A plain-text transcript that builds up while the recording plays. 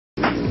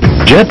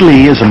Jet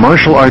Li is a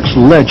martial arts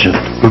legend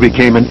who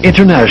became an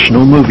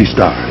international movie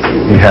star.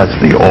 He has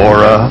the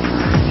aura,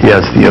 he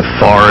has the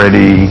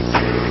authority,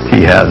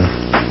 he has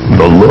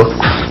the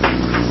looks,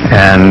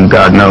 and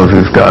God knows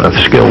he's got a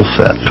skill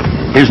set.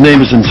 His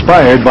name is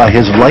inspired by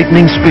his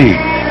lightning speed.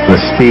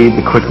 The speed,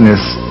 the quickness,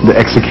 the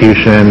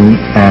execution,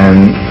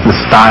 and the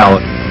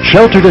style.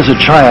 Sheltered as a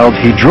child,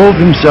 he drove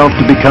himself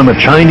to become a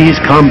Chinese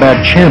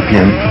combat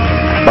champion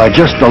by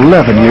just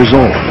 11 years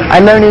old. I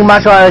learned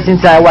martial arts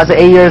since I was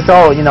 8 years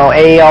old,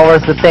 8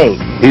 hours a day.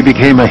 He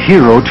became a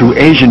hero to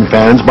Asian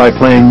fans by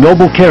playing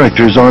noble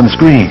characters on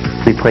screen.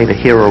 He played a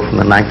hero from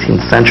the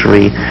 19th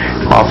century,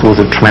 also was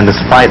a tremendous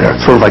fighter,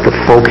 sort of like a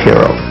folk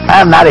hero.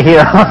 I'm not a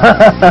hero.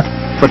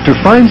 But to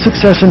find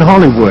success in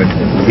Hollywood,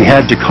 he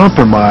had to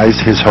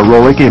compromise his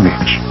heroic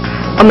image.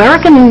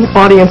 American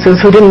audiences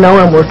who didn't know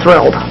him were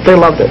thrilled. They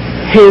loved it.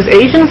 His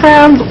Asian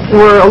fans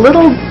were a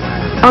little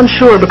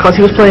unsure because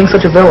he was playing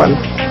such a villain.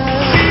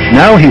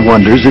 Now he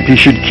wonders if he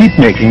should keep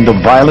making the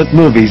violent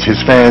movies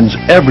his fans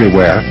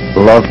everywhere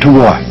love to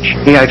watch.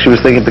 He actually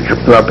was thinking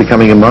about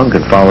becoming a monk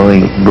and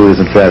following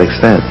Buddhism to that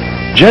extent.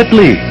 Jet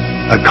Li,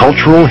 a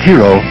cultural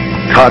hero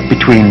caught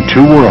between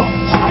two worlds.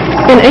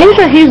 In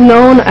Asia, he's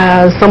known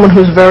as someone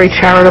who's very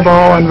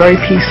charitable and very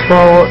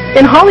peaceful.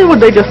 In Hollywood,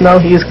 they just know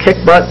he's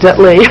kick-butt Jet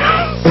Li.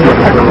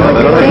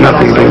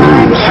 Nothing to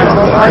lose.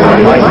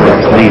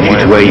 Leads you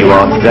to where you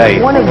are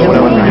today.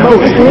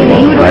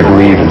 I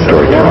believe in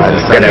storytelling.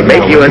 It's gonna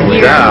make you a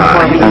star.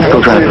 I'm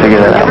still trying to figure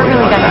that out.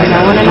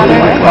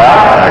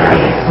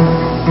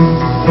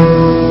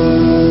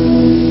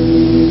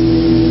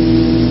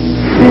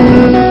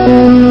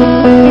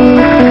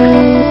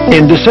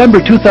 In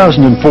December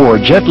 2004,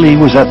 Jet Li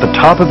was at the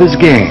top of his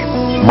game.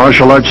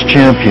 Martial arts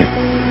champion,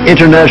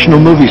 international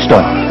movie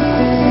star.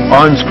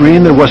 On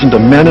screen, there wasn't a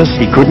menace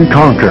he couldn't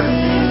conquer.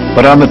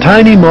 But on the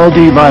tiny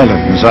Maldive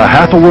Islands, a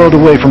half a world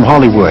away from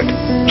Hollywood,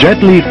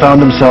 Jet Li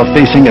found himself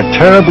facing a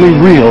terribly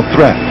real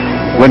threat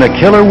when a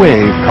killer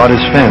wave caught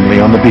his family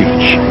on the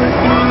beach.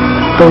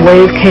 The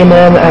wave came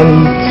in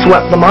and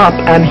swept them up,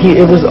 and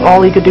it was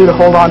all he could do to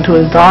hold on to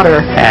his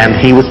daughter. And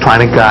he was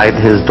trying to guide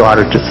his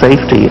daughter to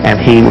safety, and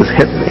he was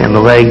hit in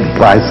the leg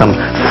by some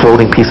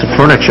floating piece of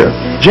furniture.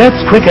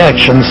 Jet's quick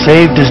action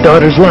saved his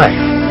daughter's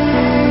life.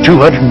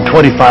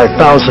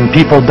 225,000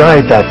 people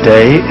died that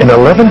day in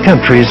 11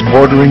 countries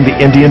bordering the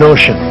Indian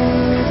Ocean.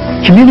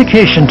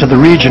 Communication to the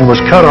region was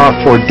cut off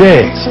for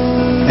days,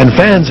 and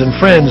fans and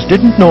friends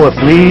didn't know if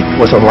Li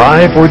was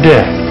alive or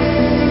dead.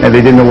 And they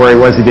didn't know where he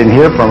was, they didn't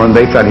hear from him.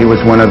 They thought he was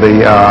one of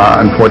the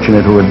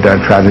unfortunate who had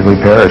tragically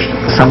perished.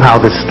 Somehow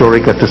this story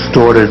got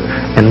distorted,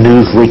 and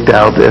news leaked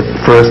out at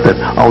first that,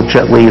 oh,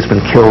 Jet Li has been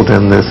killed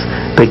in this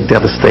big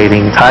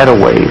devastating tidal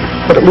wave.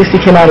 But at least he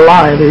came out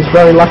alive. He was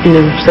very lucky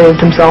to have saved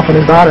himself and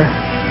his daughter.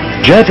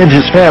 Jet and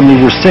his family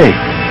were safe,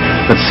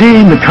 but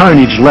seeing the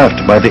carnage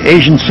left by the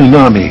Asian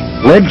tsunami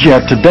led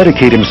Jet to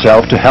dedicate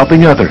himself to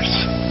helping others.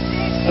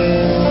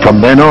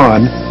 From then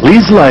on,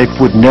 Li's life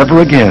would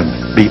never again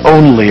be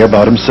only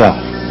about himself.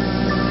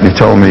 He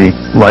told me,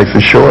 life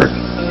is short,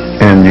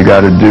 and you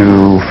got to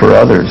do for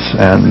others,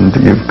 and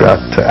you've got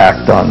to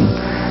act on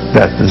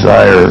that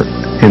desire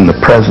in the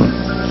present.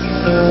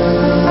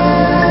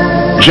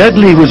 Jet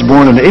Li was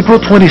born on April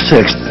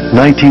 26,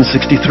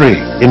 1963,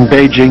 in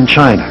Beijing,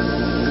 China.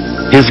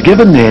 His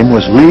given name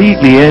was Li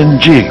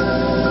Lianji.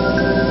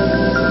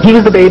 He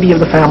was the baby of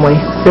the family.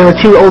 There were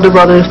 2 older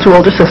brothers, 2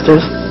 older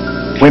sisters.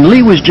 When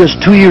Li was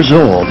just 2 years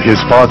old,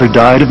 his father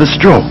died of a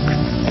stroke.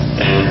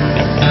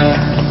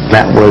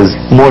 That was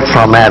more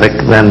traumatic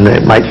than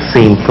it might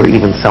seem for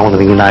even someone in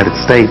the United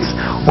States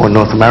or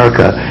North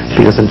America,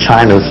 because in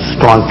China there's a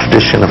strong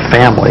tradition of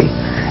family,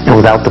 and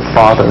without the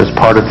father as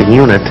part of the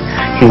unit,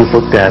 he was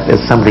looked at as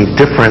somebody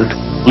different.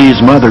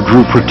 Li's mother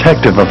grew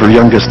protective of her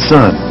youngest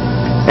son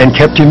and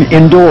kept him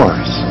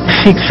indoors.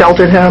 She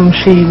sheltered him.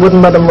 She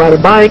wouldn't let him ride a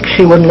bike.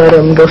 She wouldn't let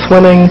him go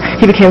swimming.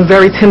 He became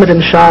very timid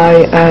and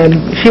shy, and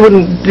she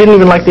didn't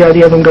even like the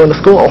idea of him going to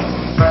school.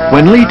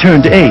 When Li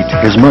turned 8,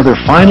 his mother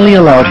finally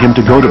allowed him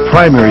to go to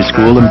primary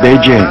school in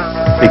Beijing.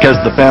 Because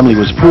the family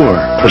was poor,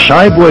 the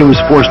shy boy was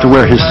forced to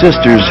wear his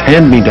sister's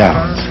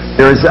hand-me-downs.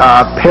 There was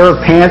a pair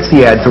of pants he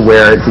had to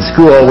wear at the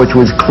school, which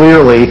was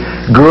clearly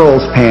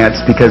girls'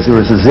 pants because there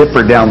was a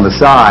zipper down the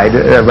side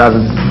rather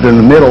than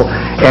the middle,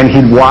 and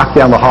he'd walk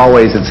down the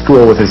hallways at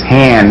school with his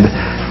hand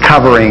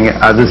covering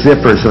the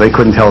zipper so they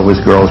couldn't tell it was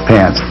girls'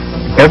 pants.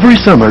 Every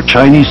summer,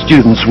 Chinese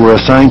students were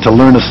assigned to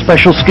learn a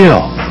special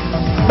skill.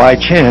 By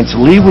chance,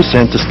 Li was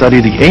sent to study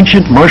the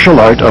ancient martial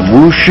art of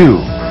wushu.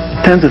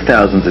 Tens of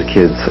thousands of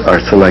kids are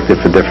selected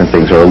for different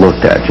things or are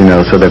looked at,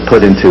 so they're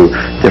put into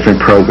different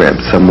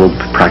programs. Some will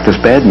practice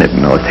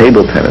badminton or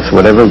table tennis,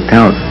 whatever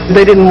counts.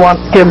 They didn't want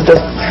kids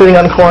just sitting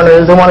on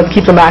corners. They wanted to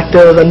keep them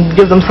active and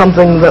give them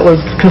something that was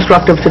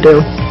constructive to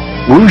do.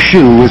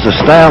 Wushu is a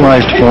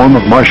stylized form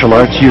of martial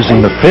arts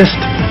using the fist,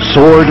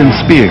 sword, and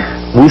spear.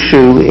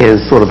 Wushu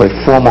is sort of a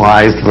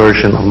formalized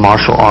version of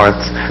martial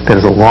arts that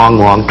has a long,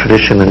 long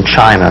tradition in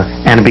China,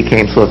 and it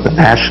became sort of the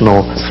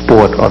national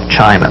sport of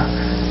China,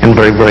 and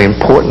very, very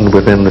important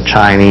within the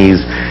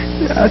Chinese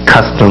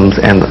customs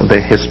and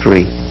their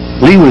history.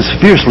 Li was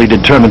fiercely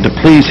determined to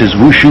please his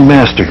wushu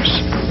masters.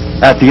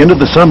 At the end of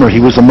the summer, he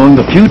was among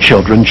the few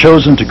children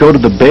chosen to go to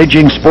the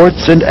Beijing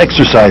Sports and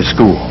Exercise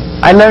School.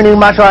 I learned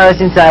martial arts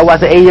since I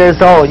was 8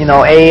 years old,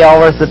 8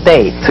 hours a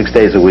day. 6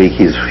 days a week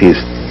he's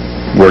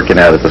working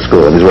out at the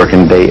school. He's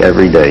working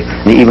every day.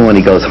 And even when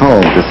he goes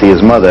home to see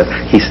his mother,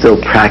 he still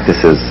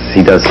practices.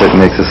 He does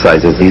certain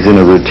exercises. He's in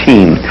a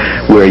routine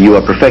where you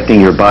are perfecting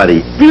your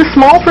body. He was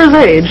small for his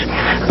age,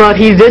 but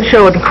he did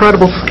show an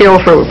incredible skill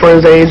for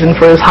his age and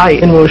for his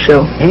height in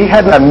wushu. He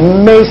had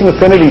an amazing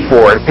affinity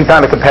for it. He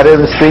found a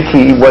competitive streak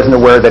he wasn't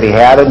aware that he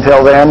had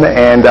until then,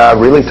 and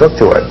really took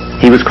to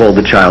it. He was called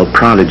the child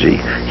prodigy.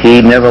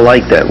 He never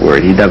liked that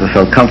word. He never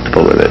felt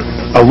comfortable with it.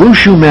 A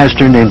wushu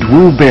master named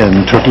Wu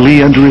Bin took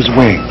Li under his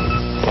wing.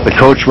 The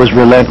coach was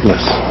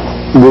relentless.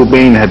 Wu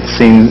Bin had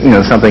seen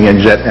something in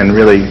Jet and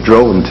really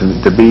drove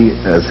him to be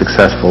as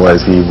successful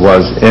as he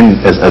was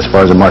as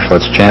far as a martial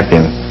arts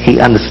champion. He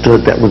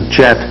understood that with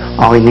Jet,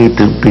 all he needed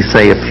to be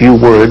say a few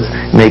words,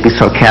 maybe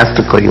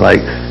sarcastically,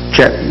 like,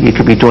 "Jet, you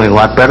could be doing a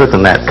lot better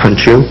than that,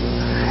 couldn't you?"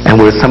 And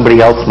where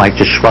somebody else might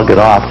just shrug it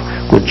off,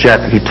 with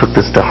Jet, he took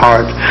this to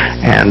heart,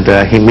 and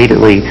he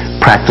immediately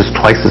practiced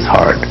twice as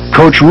hard.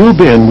 Coach Wu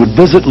Bin would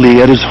visit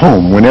Li at his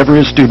home whenever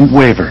his student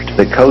wavered.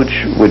 The coach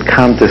would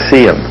come to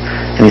see him,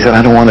 and he said,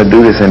 "I don't want to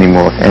do this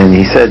anymore." And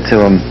he said to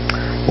him,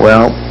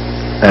 "Well,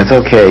 that's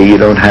okay, you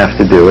don't have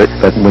to do it,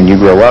 but when you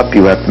grow up,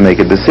 you have to make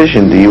a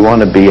decision. Do you want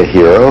to be a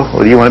hero,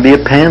 or do you want to be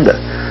a panda?"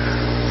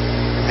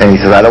 And he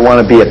said, "I don't want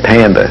to be a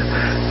panda."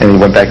 And he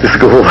went back to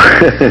school.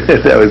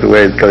 That was the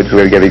way his coaches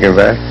were getting him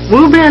back.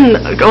 Wu Bin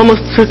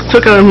almost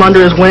took him under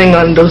his wing,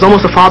 and was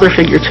almost a father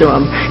figure to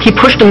him. He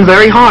pushed him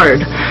very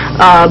hard,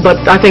 but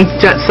I think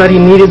Jet said he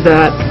needed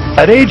that.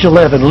 At age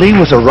 11, Li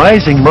was a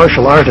rising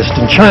martial artist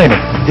in China.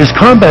 His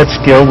combat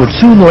skill would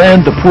soon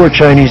land the poor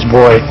Chinese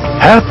boy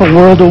half a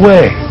world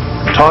away,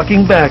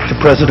 talking back to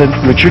President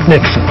Richard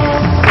Nixon.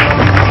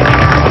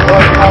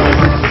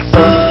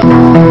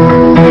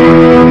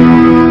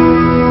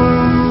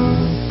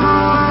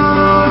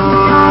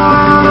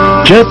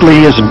 Jet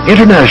Li is an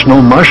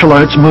international martial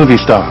arts movie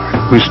star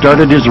who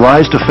started his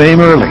rise to fame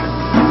early.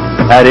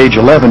 At age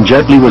 11,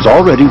 Jet Li was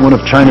already one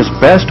of China's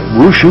best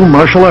wushu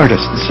martial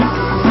artists.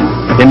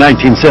 In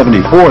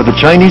 1974, the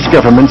Chinese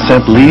government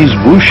sent Li's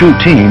wushu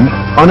team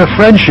on a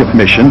friendship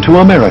mission to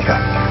America.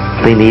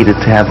 They needed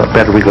to have a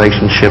better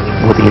relationship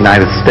with the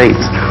United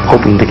States,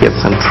 hoping to get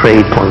some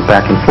trade going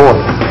back and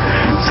forth.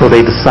 So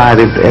they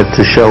decided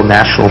to show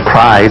national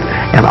pride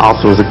and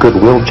also as a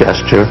goodwill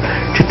gesture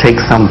to take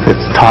some of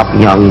its top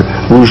young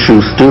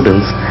wushu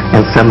students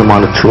and send them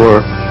on a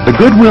tour. The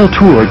goodwill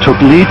tour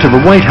took Li to the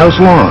White House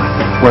lawn,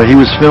 where he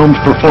was filmed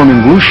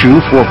performing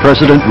wushu for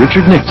President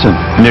Richard Nixon.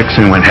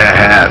 Nixon went,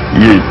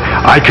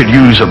 I could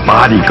use a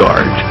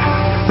bodyguard,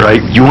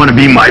 right? You want to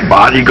be my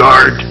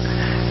bodyguard?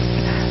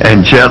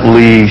 And Jet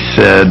Li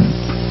said,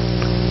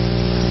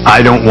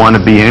 I don't want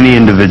to be any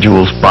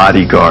individual's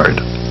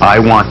bodyguard. I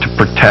want to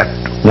protect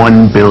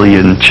 1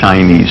 billion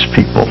Chinese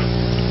people.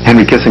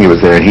 Henry Kissinger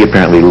was there, and he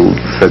apparently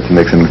said to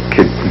Nixon,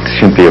 "Kid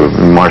shouldn't be a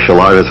martial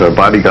artist or a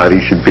bodyguard,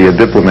 he should be a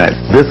diplomat."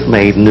 This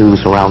made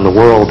news around the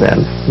world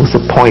and was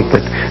the point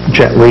that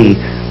Jet Li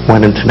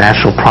went into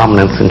national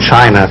prominence in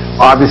China.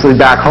 Obviously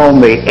back home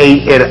they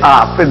ate it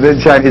up, and the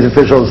Chinese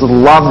officials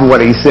loved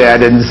what he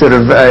said, and sort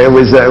of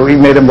we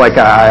made him like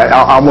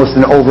almost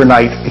an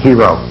overnight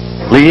hero.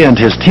 Li and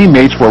his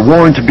teammates were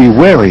warned to be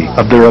wary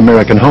of their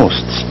American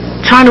hosts.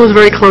 China was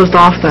very closed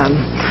off then,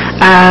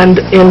 and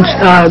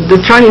the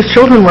Chinese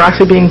children were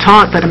actually being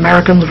taught that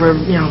Americans were,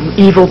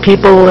 evil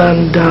people,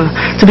 and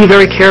to be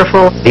very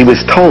careful. He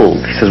was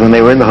told, he says, when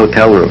they were in the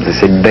hotel rooms, they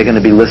said, they're going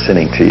to be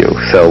listening to you.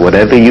 So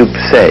whatever you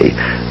say,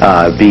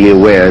 be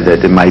aware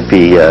that it might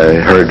be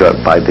heard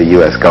by the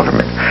U.S.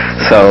 government.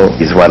 So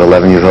he's,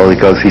 11 years old,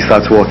 he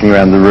starts walking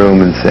around the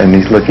room, and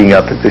he's looking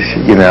up at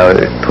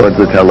towards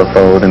the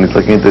telephone, and he's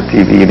looking at the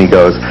TV, and he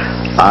goes,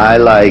 I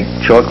like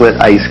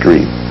chocolate ice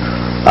cream.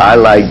 I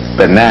like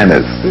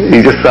bananas.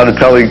 He just started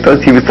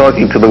he was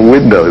talking to the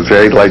windows,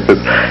 right, like this.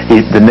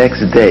 The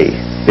next day,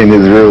 in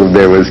his room,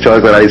 there was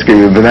chocolate ice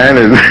cream and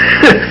bananas.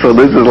 So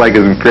this is like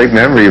a great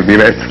memory of the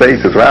United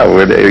States as well,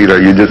 where,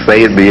 you just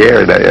say it in the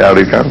air, and out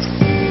it comes.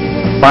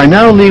 By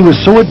now, Li was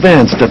so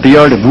advanced at the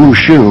art of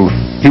wushu,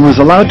 he was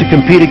allowed to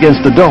compete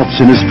against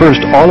adults in his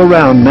first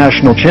all-around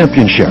national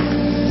championship.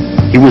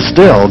 He was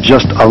still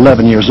just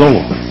 11 years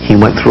old. He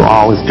went through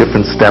all his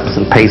different steps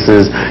and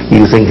paces,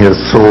 using his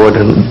sword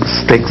and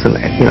sticks and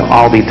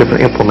all the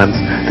different implements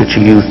that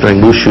you use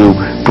during wushu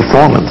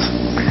performance.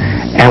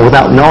 And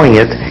without knowing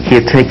it, he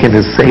had taken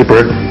his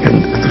saber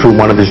and through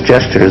one of his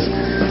gestures,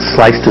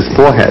 sliced his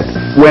forehead.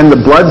 When the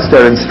blood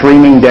started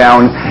streaming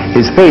down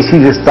his face, he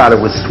just thought it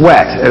was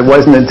sweat. It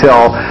wasn't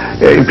until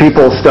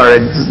people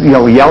started,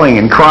 yelling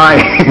and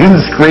crying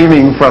and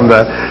screaming from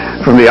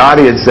the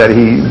audience that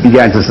he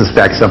began to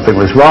suspect something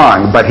was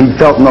wrong, but he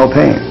felt no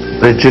pain.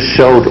 It just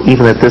showed,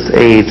 even at this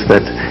age,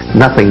 that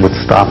nothing would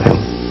stop him.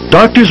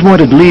 Doctors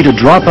wanted Li to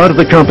drop out of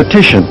the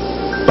competition,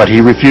 but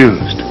he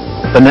refused.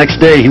 The next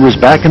day, he was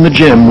back in the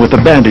gym with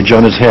a bandage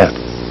on his head.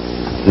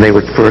 They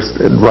would first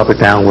rub it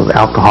down with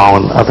alcohol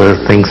and other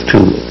things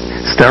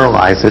to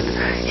sterilize it.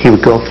 He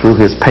would go through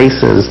his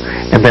paces,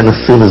 and then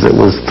as soon as it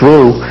was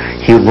through,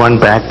 he would run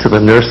back to the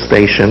nurse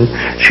station.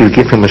 She would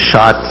give him a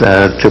shot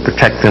to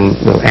protect him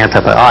with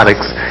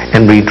antibiotics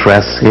and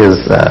redress his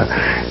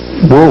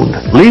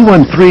wound. Li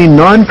won 3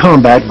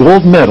 non-combat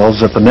gold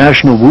medals at the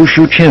National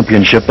Wushu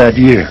Championship that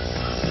year.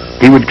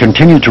 He would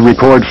continue to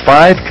record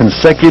 5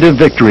 consecutive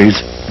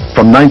victories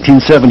from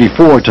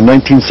 1974 to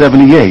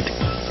 1978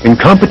 in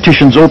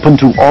competitions open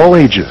to all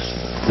ages.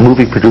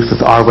 Movie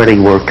producers already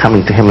were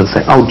coming to him and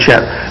saying, "Oh,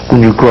 Jet,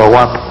 when you grow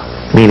up,"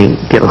 meaning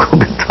get a little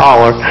bit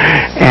taller,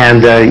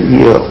 and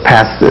you're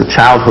past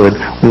childhood,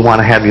 we want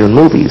to have you in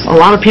movies. A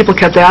lot of people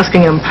kept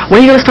asking him, when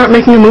are you going to start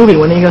making a movie?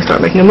 When are you going to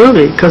start making a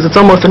movie? Because it's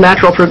almost a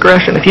natural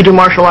progression. If you do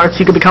martial arts,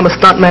 you can become a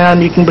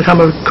stuntman, you can become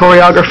a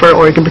choreographer,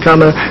 or you can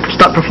become a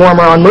stunt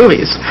performer on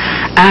movies.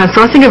 And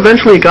so I think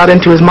eventually it got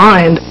into his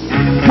mind.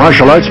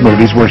 Martial arts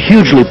movies were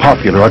hugely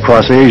popular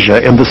across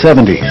Asia in the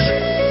 70s,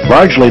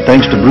 largely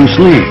thanks to Bruce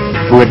Lee,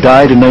 who had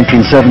died in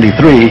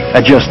 1973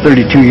 at just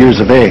 32 years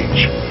of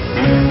age.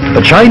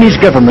 The Chinese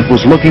government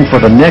was looking for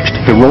the next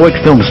heroic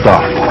film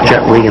star.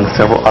 Jet Li and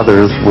several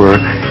others were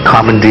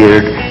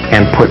commandeered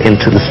and put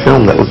into this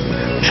film that was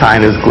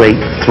China's great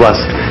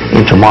thrust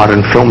into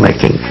modern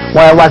filmmaking.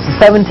 When I was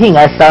 17,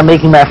 I started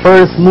making my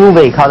first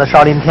movie called The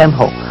Shaolin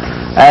Temple.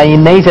 And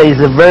in Asia, it's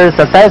very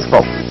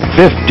successful.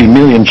 50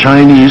 million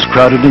Chinese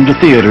crowded into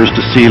theaters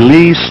to see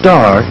Li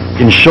star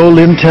in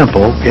Shaolin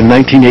Temple in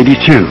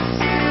 1982.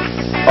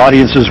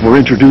 Audiences were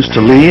introduced to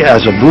Li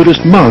as a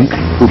Buddhist monk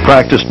who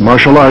practiced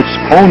martial arts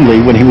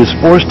only when he was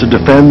forced to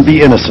defend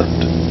the innocent.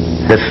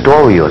 The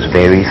story was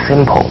very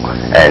simple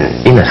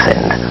and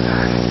innocent.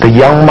 The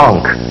young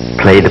monk,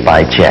 played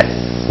by Jet,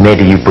 made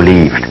you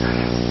believe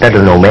that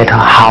no matter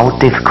how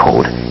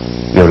difficult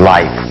your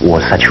life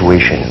or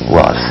situation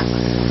was,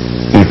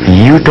 if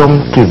you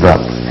don't give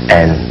up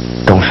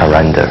and don't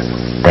surrender,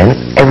 then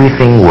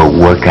everything will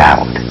work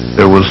out.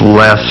 There was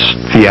less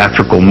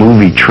theatrical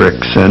movie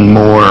tricks and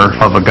more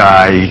of a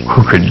guy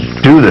who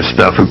could do this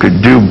stuff, who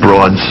could do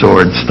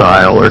broadsword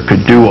style or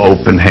could do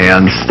open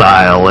hand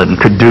style and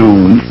could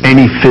do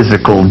any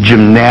physical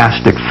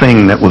gymnastic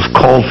thing that was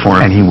called for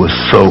him. And he was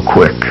so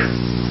quick,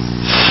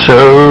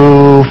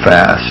 so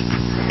fast.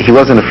 He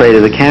wasn't afraid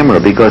of the camera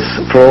because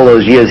for all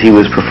those years he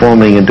was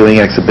performing and doing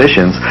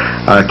exhibitions,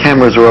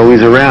 cameras were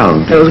always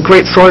around. It was a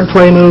great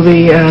swordplay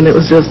movie, and it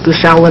was just the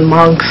Shaolin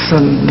monks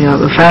and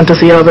the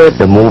fantasy of it.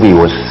 The movie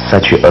was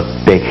such a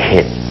big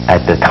hit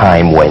at the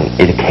time when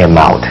it came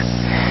out.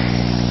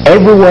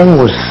 Everyone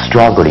was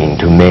struggling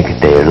to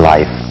make their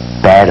life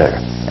better,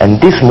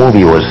 and this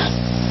movie was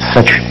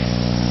such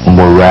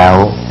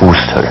morale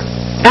booster.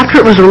 After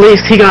it was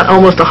released, he got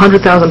almost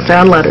 100,000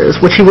 fan letters,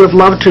 which he would have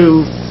loved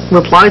to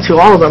reply to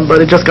all of them,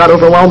 but it just got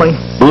overwhelming.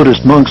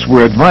 Buddhist monks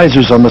were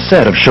advisors on the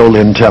set of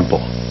Shaolin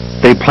Temple.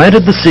 They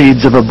planted the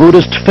seeds of a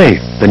Buddhist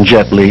faith in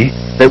Jet Li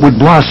that would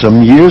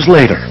blossom years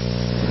later.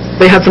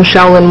 They had some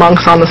Shaolin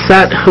monks on the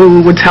set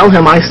who would tell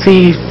him, "I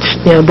see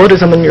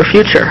Buddhism in your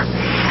future."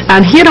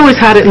 And he had always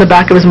had it in the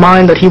back of his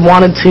mind that he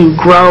wanted to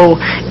grow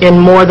in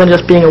more than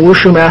just being a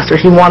wushu master.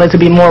 He wanted to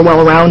be more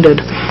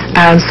well-rounded.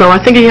 And so I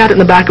think he had it in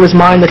the back of his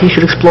mind that he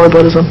should explore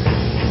Buddhism.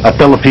 A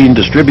Philippine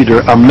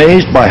distributor,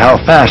 amazed by how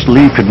fast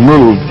Li could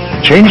move,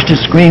 changed his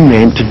screen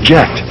name to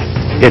Jet.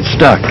 It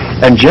stuck,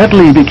 and Jet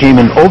Li became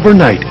an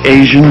overnight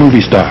Asian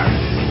movie star.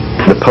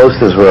 The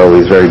posters were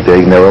always very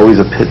big, and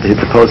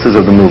the posters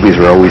of the movies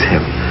were always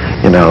him.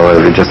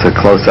 Just a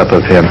close-up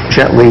of him.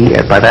 Jet Li,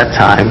 by that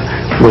time,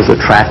 was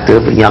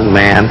attractive, a young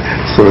man,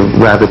 sort of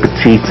rather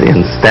petite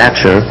in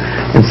stature,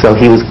 and so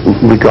he was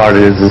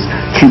regarded as this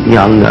cute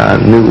young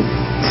new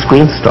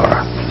screen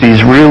star.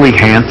 He's really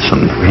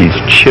handsome. He's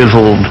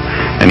chiseled,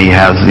 and he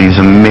has these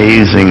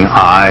amazing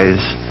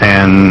eyes,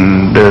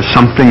 and there's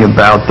something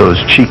about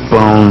those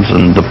cheekbones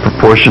and the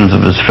proportions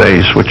of his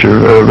face which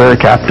are very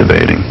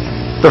captivating.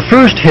 The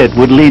first hit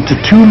would lead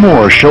to 2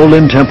 more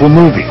Shaolin Temple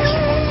movies.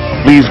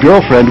 Li's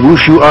girlfriend,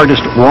 wushu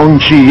artist Wang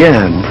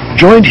Chi-yan,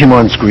 joined him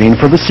on screen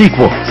for the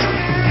sequels.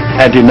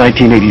 And in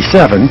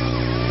 1987,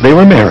 they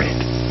were married.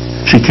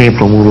 She came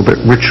from a little bit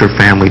richer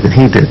family than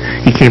he did.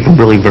 He came from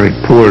really very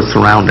poor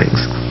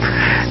surroundings.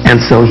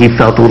 And so he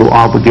felt a little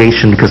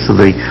obligation because of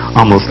the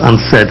almost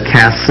unsaid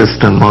caste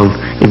system of,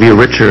 if you're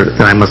richer,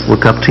 then I must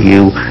look up to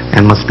you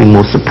and must be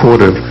more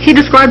supportive. He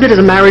described it as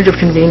a marriage of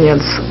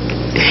convenience.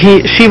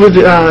 She would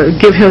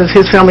give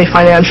his family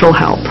financial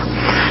help.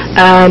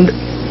 And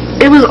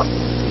it was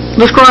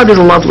described as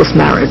a loveless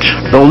marriage.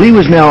 Though Li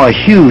was now a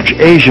huge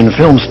Asian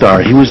film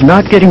star, he was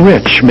not getting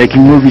rich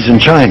making movies in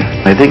China.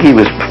 I think he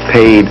was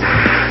paid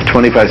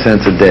 25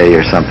 cents a day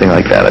or something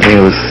like that. I mean,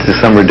 it was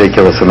just some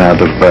ridiculous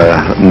amount of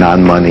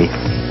non-money.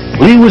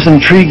 Li was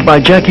intrigued by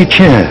Jackie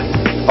Chan,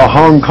 a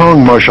Hong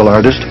Kong martial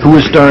artist who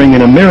was starring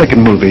in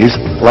American movies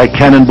like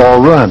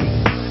Cannonball Run.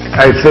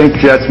 I think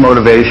Jet's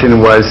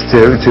motivation was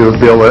to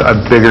build a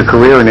bigger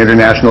career, an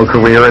international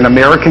career, an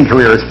American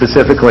career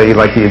specifically,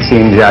 like he had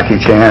seen Jackie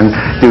Chan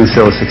do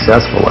so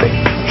successfully.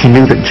 He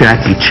knew that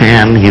Jackie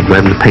Chan, he had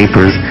read in the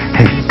papers,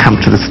 had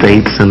come to the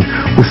States and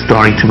was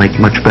starting to make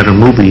a much better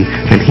movie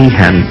than he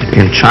had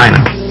in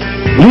China.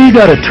 Li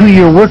got a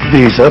 2-year work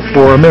visa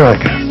for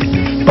America.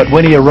 But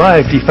when he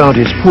arrived, he found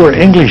his poor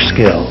English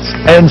skills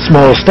and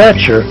small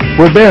stature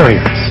were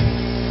barriers.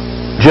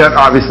 Jet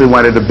obviously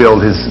wanted to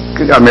build his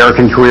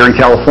American career in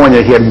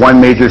California. He had one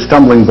major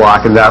stumbling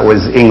block, and that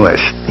was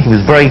English. He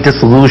was very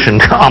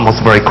disillusioned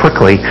almost very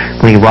quickly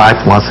when he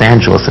arrived in Los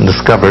Angeles and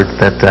discovered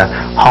that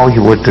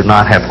Hollywood did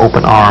not have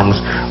open arms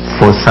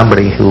for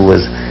somebody who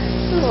was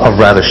of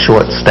rather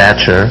short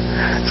stature,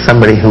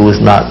 somebody who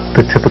was not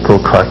the typical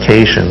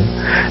Caucasian,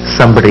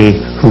 somebody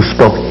who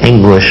spoke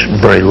English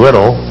very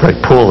little, very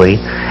poorly,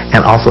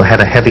 and also had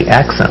a heavy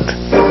accent.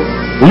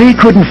 Li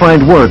couldn't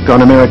find work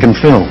on American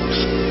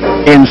films.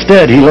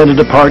 Instead, he landed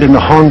a part in the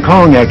Hong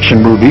Kong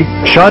action movie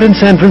shot in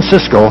San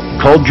Francisco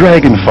called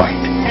Dragon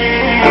Fight.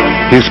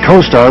 His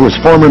co-star was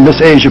former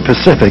Miss Asia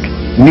Pacific,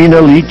 Nina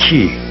Li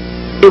Chi.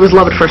 It was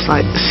love at first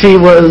sight. She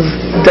was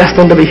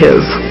destined to be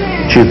his.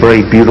 She was a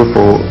very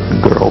beautiful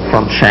girl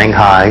from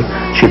Shanghai.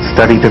 She had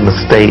studied in the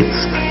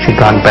States. She'd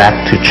gone back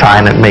to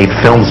China and made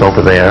films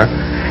over there.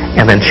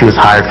 And then she was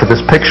hired for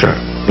this picture.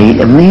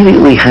 He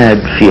immediately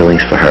had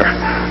feelings for her.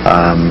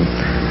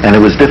 And it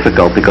was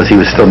difficult because he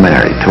was still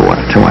married to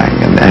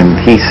Wang. And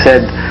he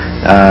said,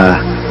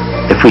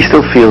 if we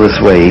still feel this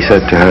way, he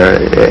said to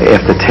her,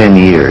 after 10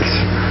 years,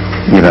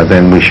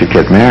 then we should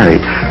get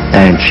married.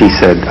 And she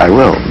said, I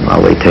will.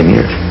 I'll wait 10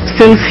 years.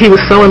 Since he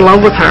was so in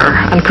love with her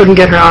and couldn't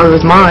get her out of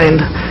his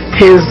mind,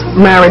 his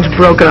marriage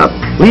broke up.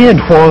 Li and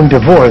Huang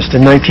divorced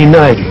in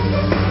 1990.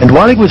 And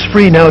while he was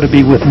free now to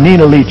be with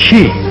Nina Li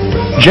Chi,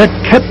 Jet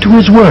kept to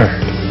his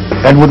word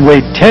and would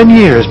wait 10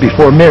 years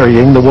before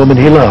marrying the woman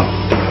he loved.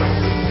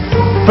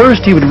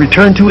 First, he would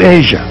return to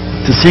Asia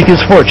to seek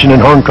his fortune in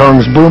Hong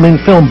Kong's booming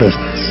film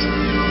business.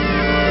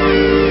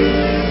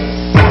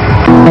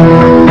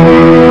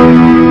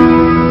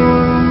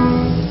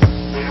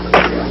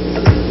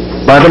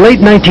 By the late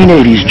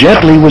 1980s,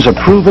 Jet Li was a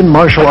proven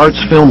martial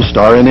arts film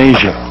star in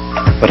Asia,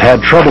 but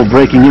had trouble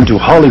breaking into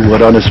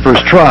Hollywood on his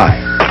first try.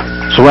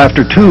 So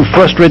after 2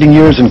 frustrating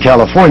years in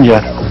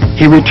California,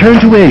 he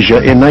returned to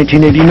Asia in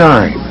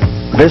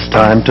 1989, this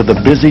time to the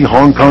busy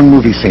Hong Kong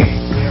movie scene.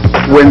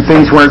 When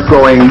things weren't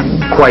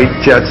going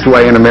quite Jet's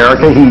way in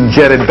America, he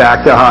jetted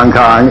back to Hong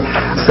Kong,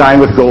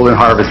 signed with Golden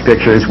Harvest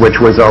Pictures, which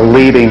was a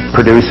leading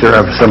producer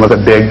of some of the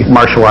big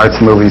martial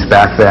arts movies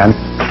back then.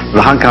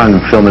 The Hong Kong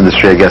film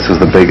industry, I guess, was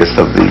the biggest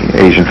of the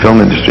Asian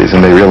film industries,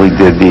 and they really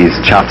did these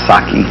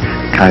chop-saki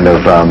kind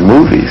of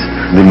movies.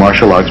 The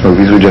martial arts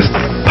movies were just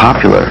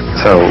popular.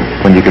 So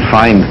when you could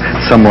find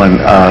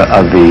someone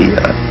of the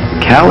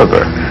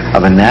caliber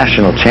of a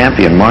national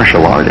champion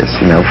martial artist,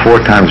 4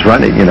 times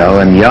running,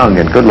 and young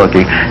and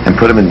good-looking, and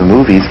put him in the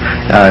movies,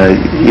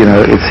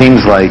 it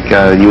seems like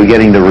you were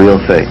getting the real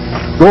thing.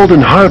 Golden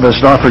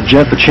Harvest offered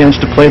Jet the chance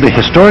to play the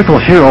historical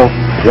hero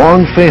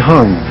Wang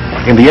Fei-hung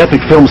in the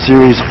epic film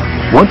series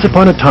Once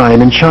Upon a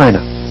Time in China.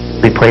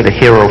 He played a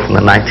hero from the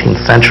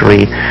 19th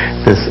century,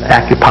 this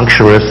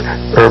acupuncturist,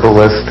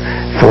 herbalist,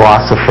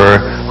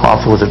 philosopher,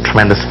 also was a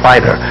tremendous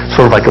fighter,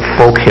 sort of like a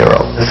folk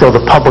hero. So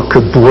the public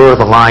could blur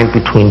the line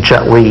between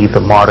Jet Li,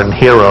 the modern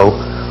hero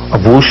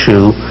of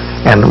wushu,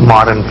 and the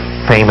modern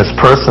famous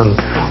person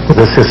with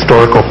this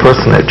historical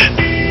personage.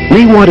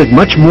 Li wanted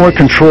much more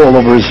control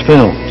over his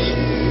films,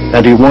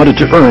 and he wanted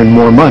to earn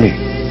more money.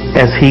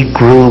 As he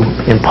grew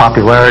in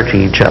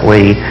popularity, Jet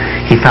Li,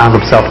 he found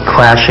himself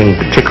clashing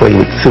particularly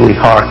with Tsui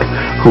Hark,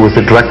 who was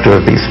the director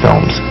of these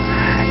films.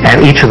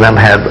 And each of them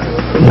had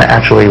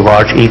naturally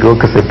large ego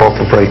because they both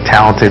were very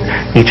talented.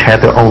 Each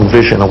had their own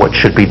vision of what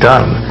should be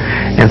done.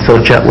 And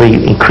so Jet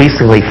Li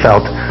increasingly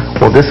felt,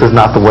 well, this is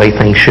not the way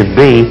things should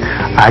be.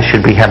 I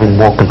should be having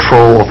more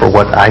control over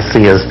what I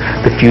see as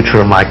the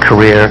future of my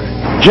career.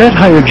 Jet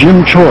hired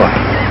Jim Choi,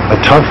 a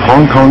tough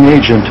Hong Kong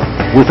agent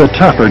with a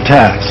tougher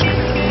task.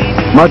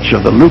 Much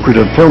of the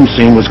lucrative film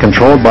scene was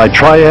controlled by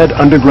triad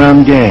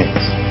underground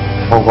gangs.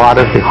 A lot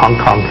of the Hong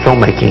Kong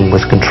filmmaking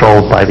was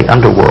controlled by the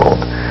underworld.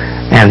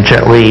 And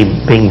Jet Li,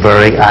 being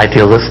very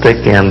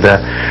idealistic and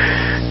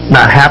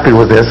not happy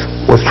with this,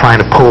 was trying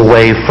to pull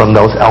away from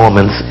those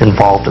elements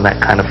involved in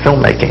that kind of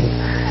filmmaking.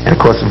 And of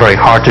course, it's very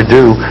hard to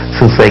do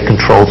since they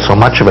controlled so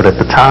much of it at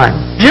the time.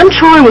 Jim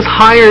Choi was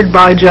hired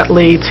by Jet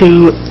Li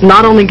to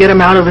not only get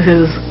him out of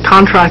his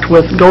contract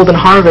with Golden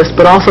Harvest,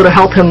 but also to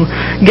help him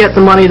get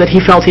the money that he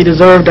felt he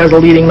deserved as a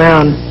leading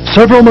man.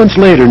 Several months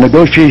later,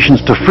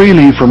 negotiations to free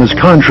Li from his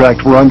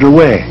contract were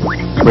underway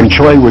when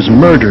Choi was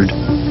murdered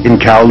in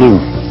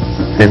Kowloon.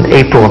 In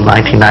April of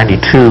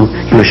 1992,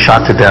 he was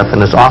shot to death in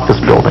his office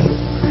building.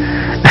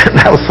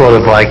 That was sort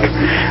of like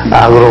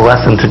a little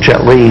lesson to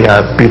Jet Li,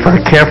 be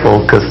very careful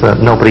because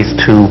nobody's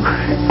too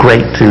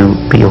great to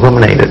be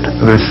eliminated.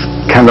 There's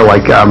kind of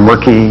like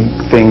murky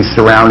things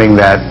surrounding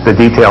the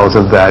details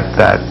of that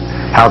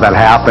how that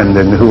happened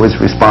and who was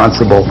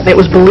responsible. It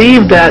was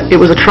believed that it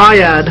was a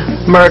triad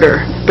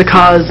murder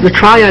because the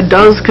triad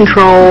does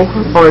control,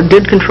 or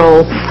did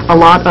control, a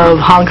lot of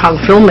Hong Kong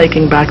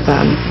filmmaking back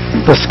then.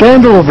 The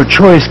scandal over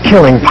Choi's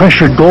killing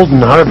pressured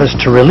Golden Harvest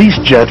to release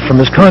Jet from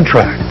his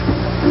contract.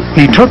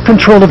 He took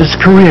control of his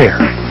career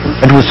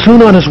and was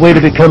soon on his way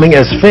to becoming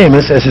as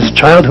famous as his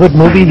childhood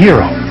movie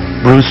hero,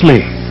 Bruce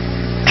Lee.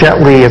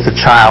 Jet Li, as a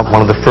child,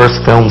 one of the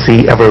first films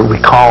he ever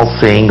recalled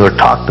seeing or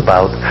talked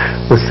about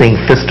was seeing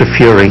Fist of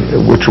Fury,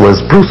 which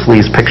was Bruce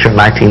Lee's picture in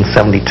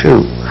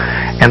 1972.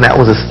 And that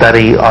was a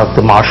study of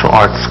the martial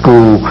arts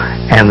school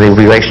and the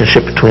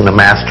relationship between the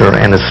master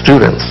and his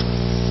students.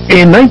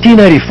 In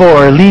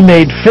 1994, Lee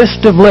made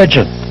Fist of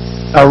Legend,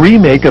 a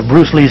remake of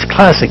Bruce Lee's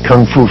classic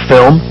kung fu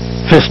film,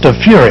 Fist of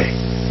Fury.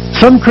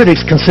 Some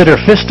critics consider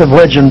Fist of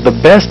Legend the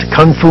best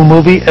kung fu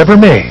movie ever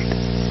made.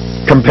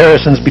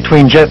 Comparisons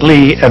between Jet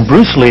Li and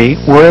Bruce Lee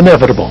were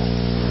inevitable.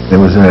 There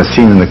was a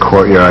scene in the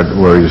courtyard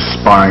where he was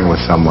sparring with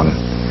someone.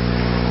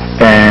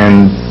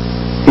 And,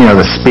 you know,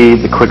 the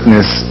speed, the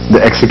quickness, the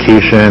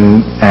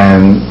execution,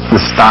 and the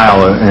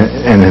style,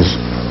 and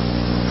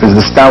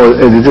the style,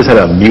 it just had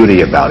a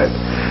beauty about it.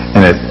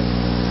 And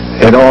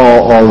it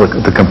all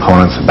the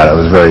components about it.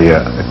 It was very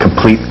a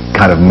complete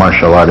kind of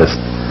martial artist.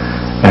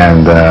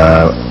 And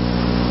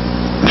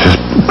just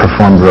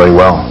performed really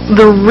well.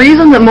 The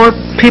reason that more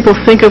people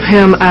think of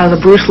him as a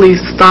Bruce Lee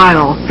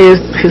style is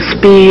his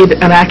speed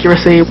and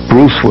accuracy.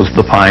 Bruce was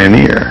the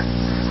pioneer.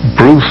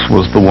 Bruce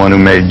was the one who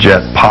made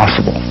Jet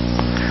possible.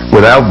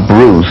 Without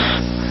Bruce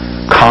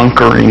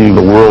conquering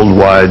the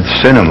worldwide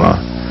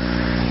cinema,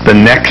 the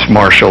next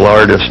martial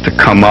artist to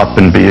come up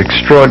and be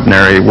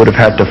extraordinary would have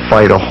had to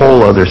fight a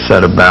whole other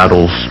set of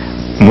battles.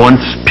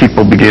 Once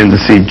people began to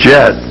see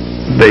Jet,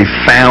 they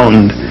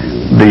found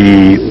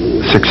the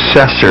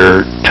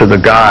successor to the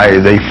guy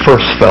they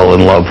first fell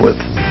in love with.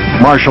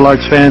 Martial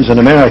arts fans in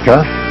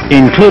America,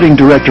 including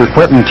director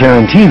Quentin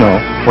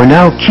Tarantino, were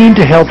now keen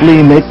to help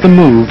Lee make the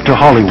move to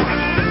Hollywood.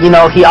 You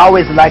know, he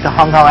always liked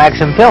Hong Kong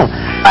action film.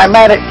 I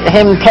met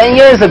him 10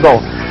 years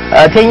ago.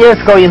 10 years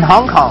ago in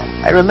Hong Kong.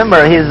 I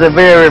remember he's a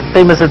very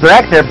famous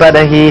director, but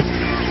he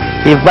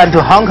went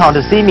to Hong Kong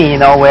to see me, you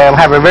know, we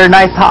have a very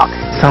nice talk.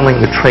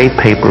 Selling the trade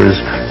papers,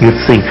 you'd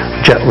see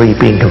Jet Li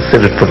being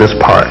considered for this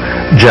part,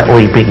 Jet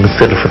Li being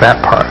considered for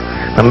that part.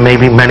 And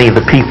maybe many of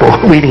the people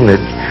reading the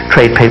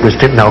trade papers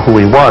didn't know who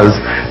he was,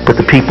 but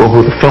the people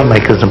who the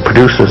filmmakers and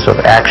producers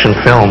of action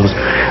films,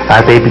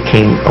 they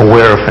became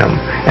aware of him.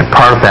 And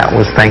part of that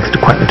was thanks to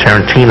Quentin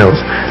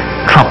Tarantino's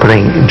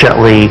trumpeting Jet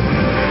Li.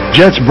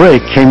 Jet's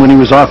break came when he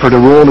was offered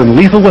a role in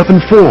Lethal Weapon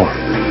 4,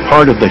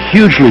 part of the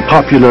hugely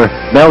popular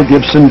Mel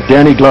Gibson,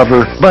 Danny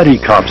Glover buddy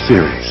cop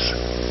series.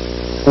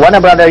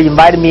 Warner Brother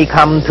invited me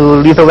come to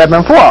Lethal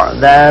Weapon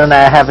 4. Then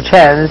I have a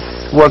chance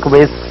to work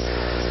with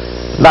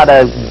a lot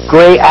of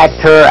great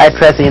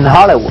actress in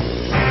Hollywood.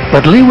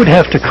 But Lee would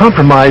have to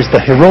compromise the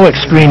heroic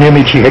screen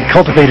image he had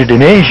cultivated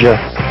in Asia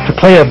to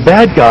play a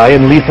bad guy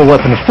in Lethal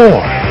Weapon 4.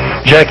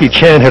 Jackie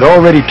Chan had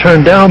already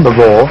turned down the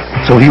role,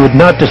 so he would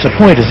not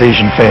disappoint his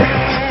Asian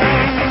fans.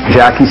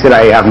 Jackie said,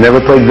 I have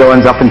never played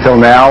villains up until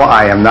now.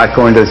 I am not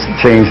going to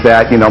change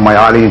that. You know, my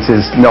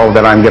audiences know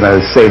that I'm going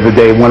to save the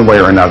day one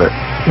way or another.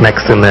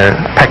 Next in their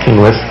pecking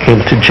list came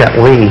to Jet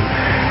Li,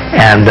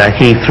 and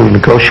he, through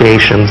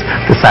negotiations,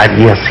 decided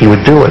yes, he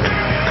would do it,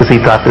 because he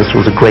thought this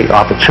was a great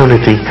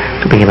opportunity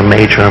to be in a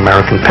major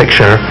American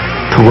picture,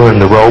 to learn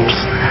the ropes,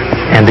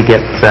 and to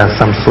get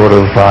some sort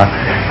of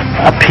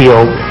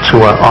appeal to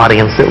an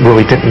audience that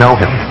really didn't know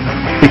him.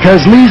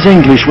 Because Lee's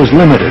English was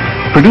limited,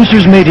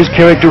 producers made his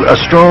character a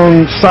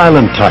strong,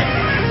 silent type.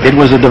 It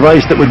was a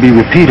device that would be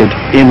repeated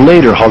in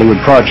later Hollywood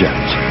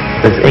projects.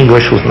 His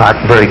English was not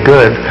very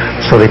good,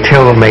 so they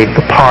tailor-made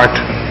the part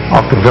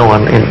of the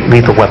villain in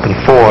Lethal Weapon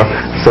 4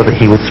 so that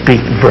he would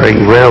speak very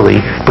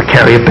rarely, but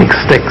carry a big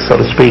stick, so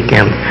to speak,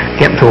 and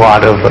get into a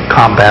lot of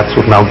combats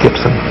with Mel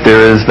Gibson.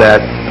 There is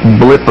that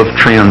blip of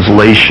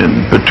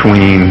translation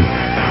between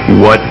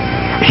what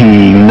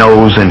he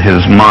knows in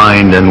his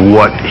mind and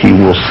what he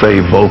will say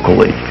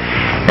vocally.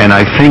 And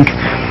I think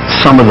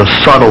some of the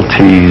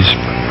subtleties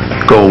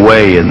go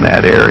away in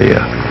that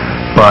area.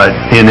 But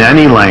in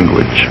any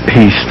language,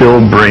 he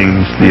still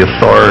brings the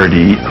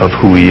authority of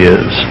who he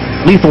is.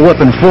 Lethal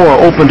Weapon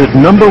 4 opened at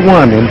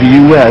 #1 in the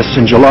U.S.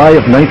 in July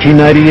of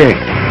 1998.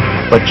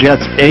 But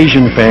Jet's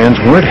Asian fans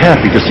weren't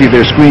happy to see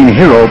their screen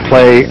hero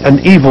play an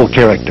evil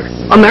character.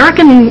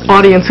 American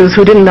audiences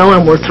who didn't know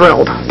him were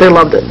thrilled. They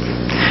loved it.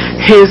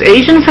 His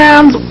Asian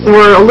fans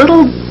were a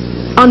little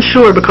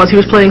unsure because he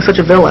was playing such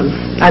a villain,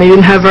 and he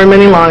didn't have very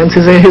many lines.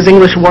 His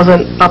English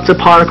wasn't up to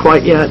par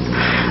quite yet.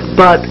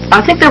 But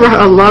I think there were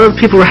a lot of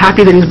people were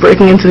happy that he's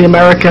breaking into the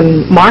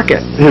American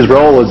market. His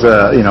role was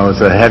a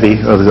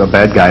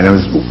bad guy, and it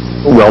was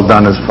well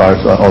done as far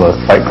as all the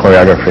fight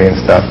choreography and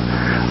stuff.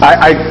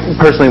 I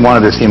personally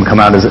wanted to see him come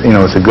out as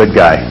as a good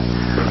guy,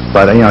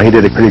 but he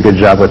did a pretty good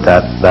job with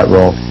that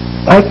role.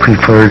 I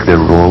prefer the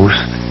roles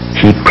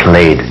he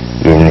played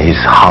in his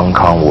Hong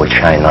Kong or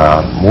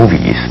China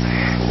movies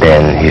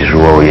than his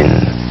role in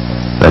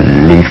the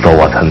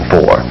Li.Documentary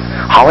 4.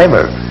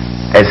 However,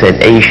 as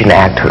an Asian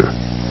actor,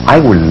 I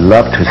would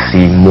love to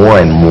see more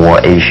and more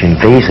Asian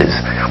faces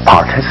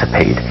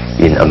participate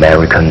in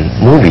American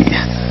movies.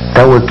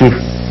 That would give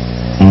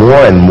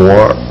more and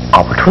more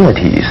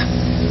opportunities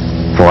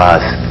for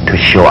us to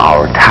show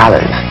our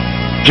talents.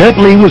 Jet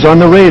Li was on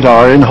the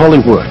radar in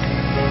Hollywood.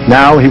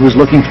 Now he was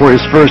looking for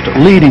his first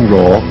leading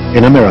role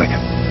in America.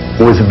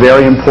 It was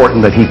very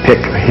important that he pick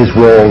his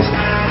roles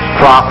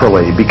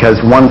properly,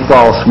 because one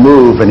false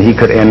move and he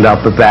could end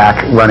up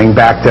running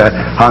back to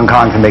Hong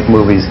Kong to make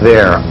movies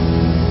there.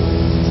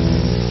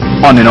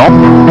 On and off.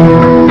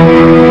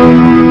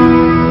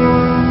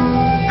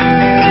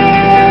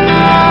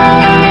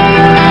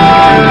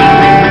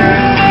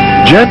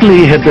 Jet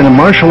Li had been a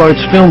martial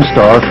arts film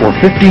star for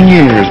 15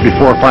 years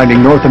before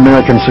finding North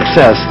American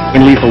success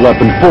in Lethal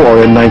Weapon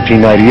 4 in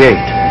 1998.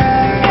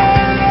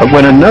 But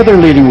when another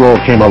leading role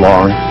came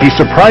along, he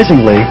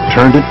surprisingly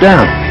turned it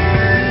down.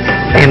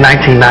 In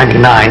 1999,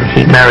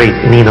 he married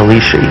Nina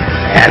Li,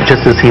 and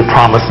just as he had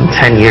promised in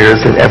 10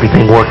 years, if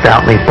everything worked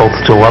out and they both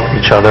still loved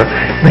each other,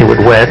 they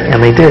would wed,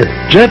 and they did.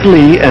 Jet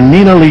Li and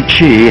Nina Li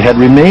had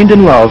remained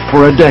in love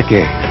for a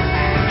decade.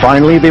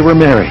 Finally, they were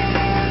married.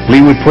 Li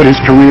would put his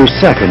career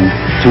second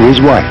to his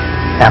wife.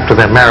 After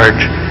their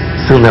marriage,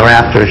 soon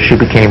thereafter, she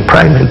became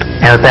pregnant,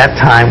 and at that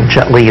time,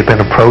 Jet Li had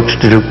been approached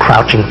to do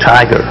Crouching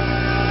Tiger.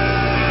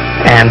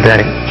 And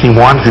he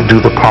wanted to do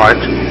the part.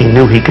 He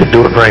knew he could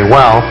do it very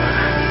well,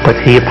 but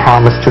he had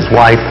promised his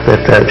wife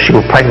that if she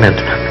were pregnant,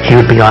 he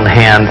would be on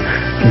hand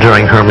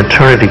during her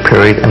maternity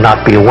period and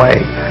not be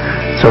away.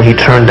 So he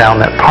turned down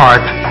that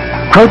part.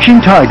 Crouching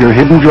Tiger,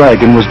 Hidden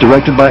Dragon was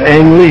directed by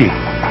Ang Lee.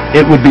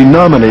 It would be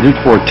nominated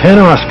for 10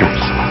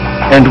 Oscars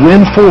and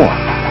win 4.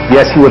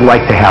 Yes, he would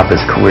like to have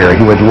this career.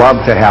 He would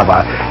love to have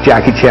a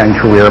Jackie Chan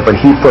career, but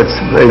he puts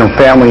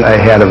family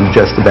ahead of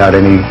just about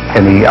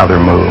any other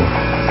move.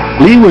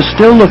 Li was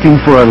still looking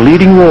for a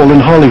leading role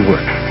in Hollywood.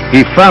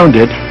 He found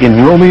it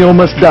in Romeo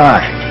Must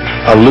Die,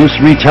 a loose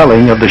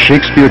retelling of the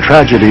Shakespeare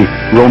tragedy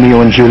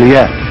Romeo and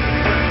Juliet.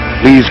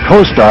 Li's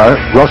co-star,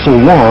 Russell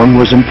Wong,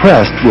 was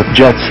impressed with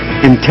Jet's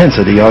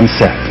intensity on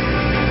set.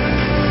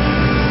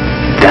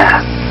 Dad,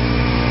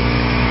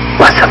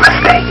 what's a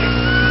mistake?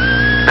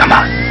 Come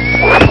on.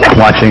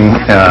 Watching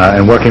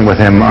and working with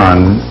him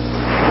on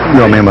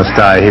Romeo Must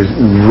Die, he's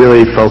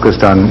really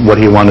focused on what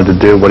he wanted to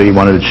do, what he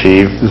wanted to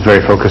achieve. He was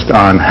very focused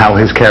on how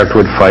his character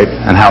would fight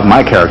and how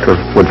my character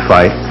would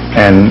fight,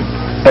 and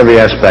every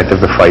aspect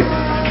of the fight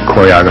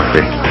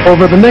choreography.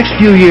 Over the next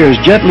few years,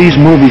 Jet Li's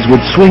movies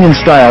would swing in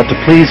style to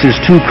please his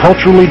two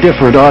culturally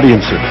different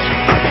audiences.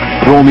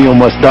 Romeo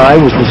Must Die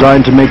was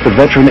designed to make the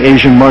veteran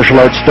Asian martial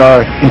arts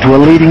star into a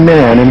leading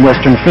man in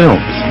Western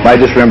films. I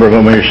just remember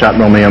when we shot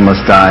Romeo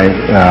Must Die,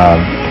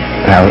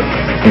 how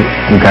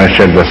we kind of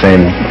shared the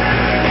same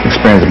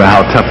experience about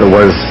how tough it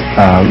was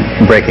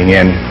breaking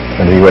in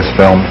the U.S.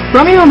 film.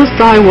 Romeo Must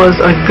Die was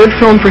a good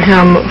film for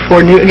him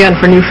for new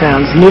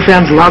fans. New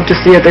fans loved to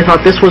see it. They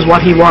thought this was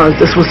what he was.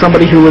 This was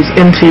somebody who was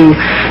into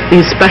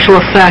these special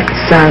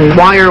effects and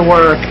wire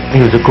work.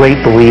 He was a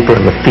great believer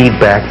in the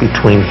feedback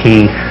between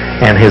he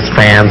and his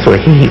fans, or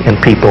he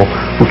and people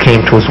who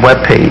came to his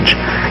webpage.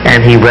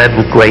 And he read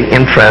with great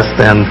interest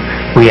and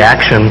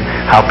reaction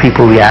how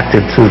people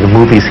reacted to the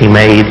movies he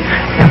made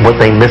and what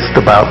they missed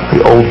about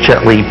the old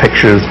Jet Li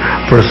pictures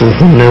versus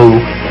the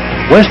new.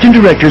 Western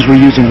directors were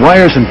using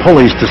wires and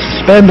pulleys to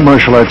suspend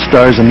martial arts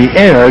stars in the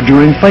air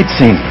during fight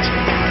scenes,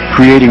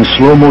 creating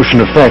slow motion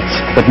effects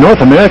that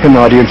North American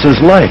audiences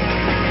liked,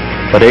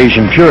 but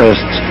Asian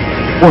purists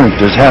weren't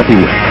as happy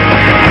with.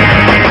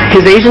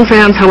 His Asian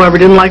fans, however,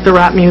 didn't like the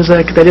rap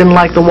music, they didn't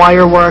like the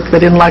wire work, they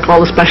didn't like all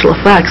the special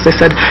effects. They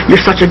said,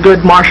 "You're such a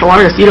good martial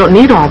artist, you don't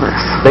need all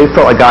this." They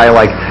felt a guy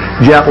like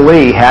Jet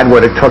Li had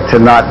what it took to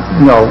not,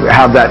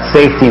 have that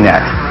safety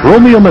net.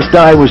 Romeo Must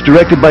Die was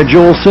directed by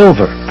Joel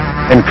Silver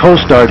and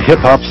co-starred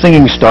hip-hop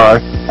singing star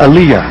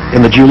Aaliyah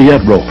in the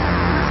Juliet role.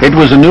 It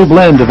was a new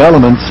blend of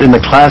elements in the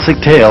classic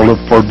tale of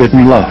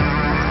forbidden love.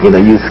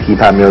 Use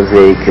hip-hop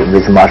music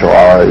with martial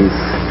arts is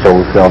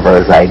Joel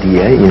Silver's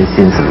idea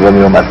since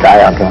Romeo Must Die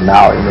until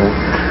now.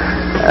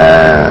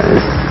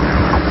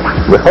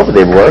 We hope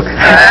they work.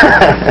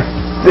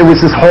 There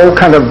was this whole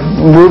kind of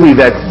movie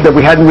that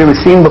we hadn't really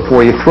seen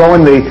before. You throw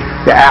in the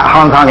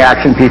Hong Kong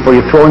action people,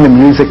 you throw in the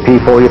music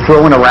people, you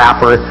throw in a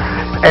rapper,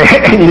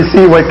 and you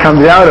see what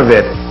comes out of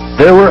it.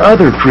 There were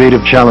other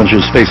creative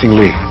challenges facing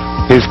Li.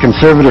 His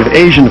conservative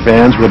Asian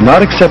fans would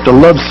not accept a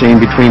love scene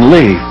between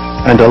Li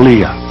and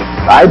Aaliyah.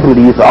 I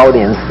believe the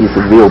audience is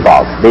real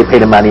boss. They pay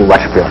the money,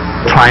 watch film.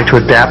 Trying to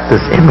adapt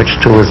this image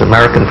to his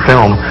American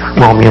film,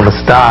 Romeo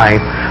Must Die,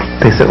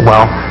 they said,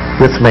 well,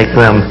 let's make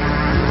them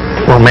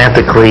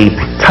romantically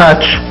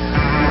touch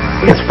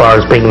as far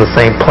as being in the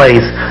same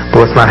place,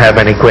 but let's not have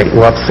any great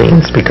love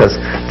scenes because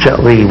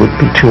Jet Li would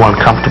be too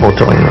uncomfortable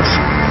doing this.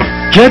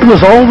 Jet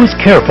was always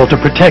careful to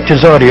protect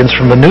his audience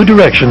from the new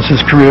directions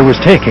his career was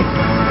taking.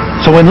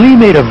 So when Li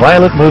made a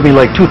violent movie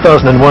like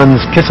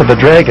 2001's Kiss of the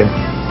Dragon,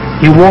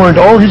 he warned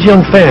all his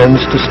young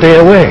fans to stay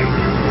away.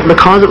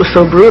 because it was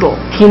so brutal.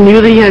 He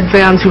knew that he had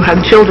fans who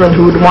had children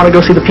who would want to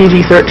go see the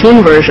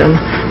PG-13 version,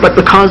 but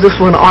because this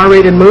was an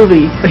R-rated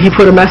movie, he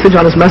put a message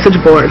on his message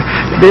board: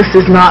 this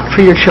is not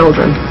for your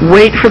children.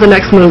 Wait for the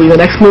next movie. The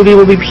next movie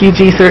will be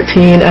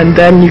PG-13, and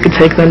then you can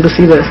take them to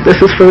see this.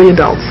 This is for the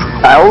adults.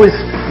 I always,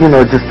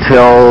 just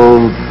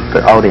tell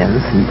the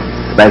audience,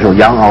 especially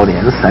young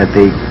audience, I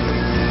think,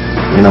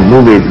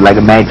 movies like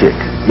magic.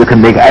 You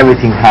can make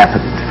everything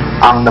happen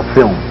on the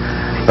film.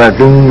 But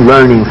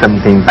learning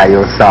something by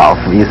yourself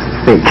is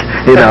fake.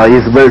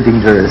 It's very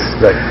dangerous.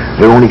 Right.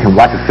 We only can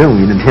watch a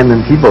film,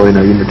 entertain people,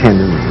 entertain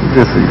them.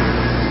 Just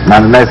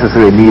not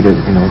necessarily need to,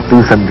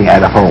 do something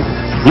at home.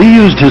 Lee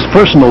used his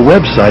personal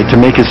website to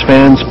make his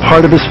fans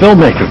part of his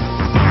filmmaking.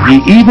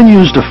 He even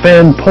used a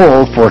fan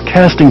poll for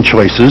casting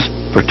choices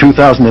for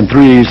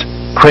 2003's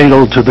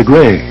Cradle to the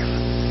Grave.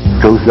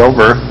 Goes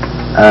over,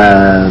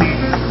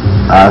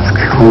 ask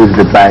who's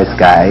the best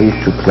guy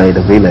to play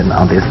the villain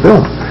on this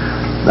film.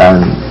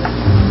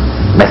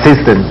 My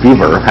assistant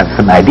Beaver has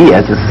some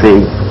idea to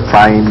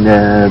find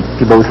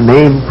people's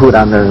name put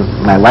on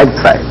my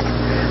website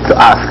to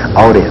ask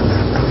audience.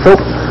 So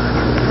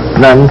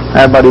then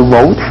everybody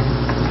vote.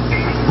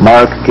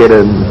 Mark get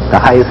the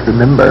highest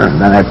number, and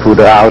then I put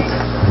it out,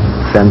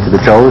 send to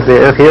the show,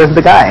 say, here's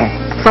the guy.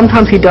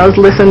 Sometimes he does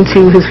listen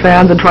to his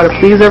fans and try to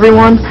please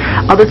everyone.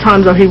 Other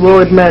times, though, he will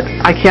admit,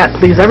 I can't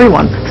please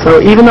everyone.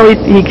 So even though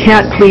he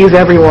can't please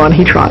everyone,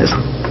 he tries.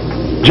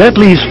 Jet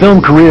Li's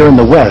film career in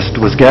the West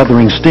was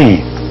gathering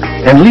steam,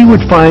 and Lee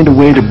would find a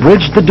way to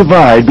bridge the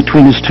divide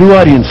between his two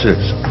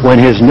audiences when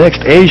his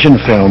next Asian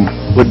film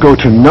would go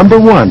to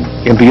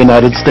 #1 in the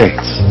United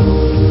States.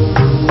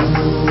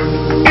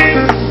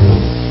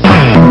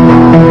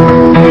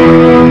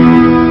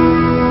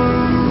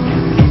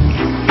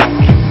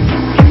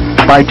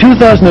 By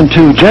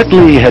 2002, Jet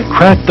Li had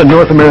cracked the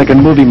North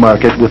American movie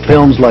market with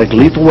films like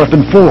Lethal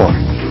Weapon 4,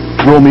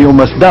 Romeo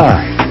Must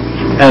Die,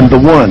 and The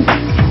One.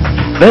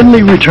 Then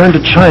Lee returned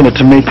to China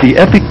to make the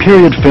epic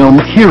period film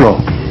Hero,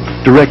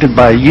 directed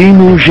by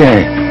Yimou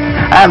Zhang.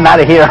 I'm not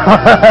a hero.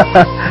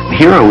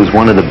 Hero was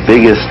one of the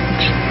biggest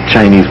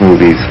Chinese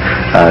movies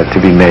to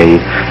be made,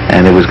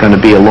 and it was going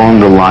to be along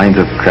the lines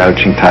of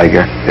Crouching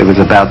Tiger. It was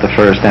about the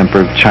first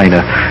emperor of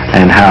China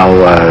and how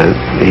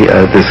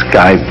this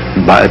guy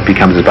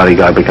becomes his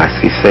bodyguard because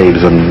he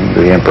saves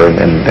the emperor,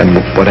 and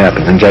what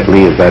happens. And Jet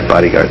Li is that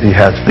bodyguard. He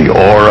has the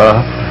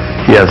aura,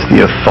 he has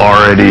the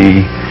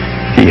authority,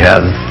 he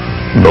has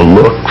the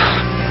looks,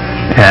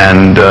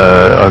 and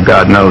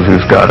God knows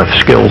who's got a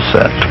skill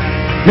set.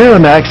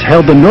 Miramax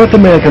held the North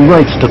American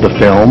rights to the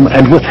film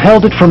and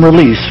withheld it from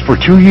release for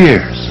 2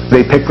 years.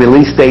 They pick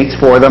release dates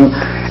for them,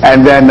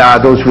 and then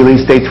those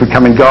release dates would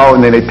come and go,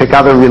 and then they'd pick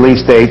other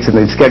release dates, and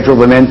they'd schedule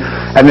them in.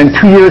 And then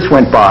 2 years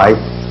went by,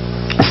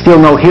 still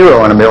no Hero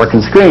on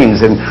American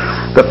screens, and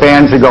the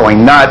fans are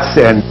going nuts,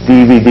 and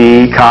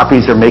DVD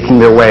copies are making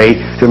their way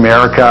to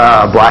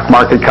America, black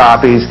market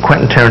copies.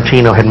 Quentin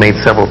Tarantino had made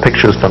several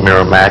pictures for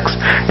Miramax,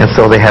 and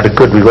so they had a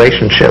good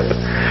relationship.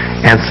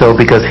 And so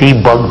because he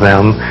bugged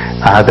them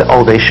that,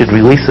 they should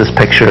release this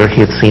picture,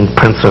 he had seen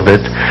prints of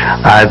it,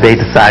 they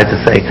decided to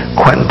say,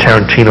 Quentin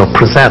Tarantino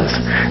Presents.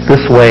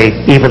 This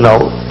way, even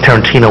though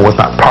Tarantino was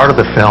not part of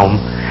the film,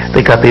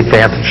 they got the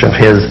advantage of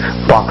his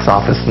box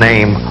office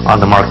name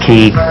on the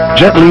marquee.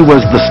 Jet Li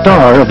was the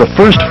star of the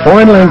first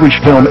foreign language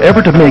film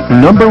ever to make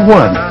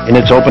 #1 in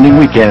its opening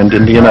weekend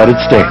in the United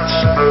States.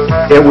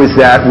 It was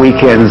that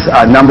weekend's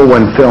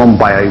 #1 film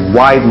by a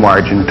wide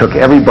margin, took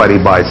everybody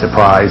by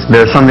surprise.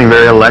 There's something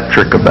very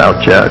electric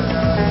about Jet,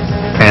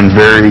 and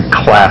very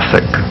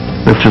classic.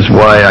 This is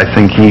why I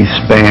think he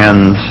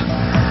spans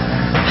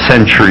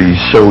centuries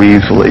so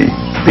easily,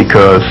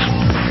 because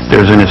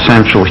there's an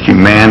essential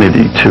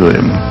humanity to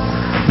him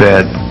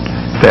that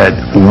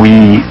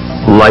we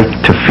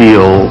like to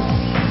feel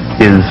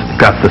is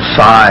got the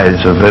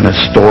size of an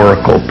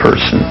historical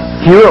person.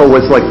 Hero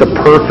was like the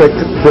perfect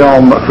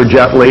film for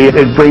Jet Li.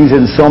 It brings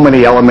in so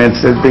many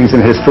elements. It brings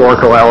in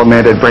historical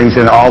element. It brings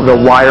in all the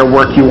wire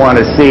work you want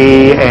to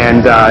see,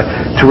 and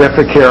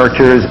terrific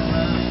characters.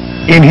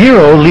 In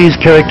Hero, Lee's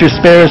character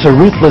spares a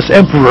ruthless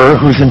emperor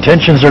whose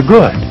intentions are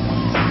good.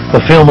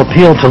 The film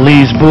appealed to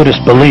Lee's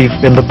Buddhist belief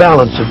in the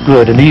balance of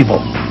good and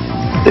evil.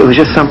 It was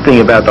just something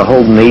about the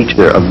whole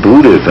nature of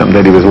Buddhism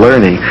that he was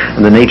learning,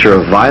 and the nature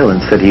of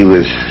violence that he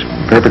was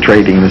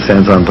perpetrating, in a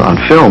sense, on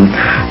film,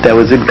 that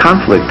was in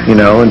conflict,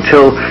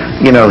 until,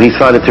 he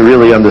started to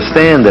really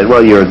understand that,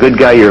 well, you're a good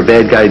guy, you're a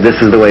bad guy, this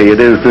is the way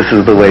it is, this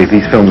is the way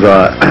these films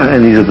are,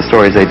 and these are the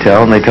stories they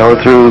tell, and they tell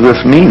it through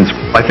this means.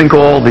 I think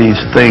all these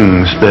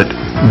things that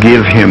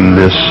give him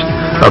this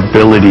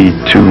ability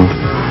to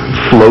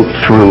float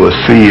through a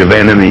sea of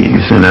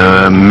enemies in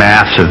a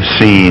massive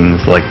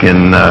scenes, like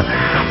in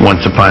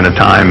Once Upon a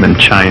Time in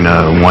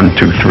China, 1,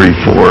 2, 3,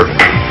 4,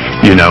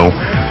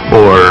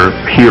 or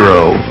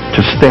Hero,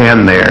 to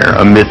stand there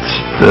amidst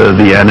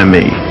the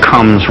enemy,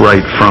 comes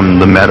right from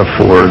the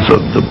metaphors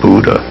of the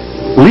Buddha.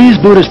 Lee's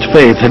Buddhist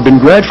faith had been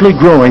gradually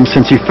growing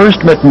since he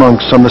first met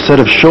monks on the set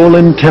of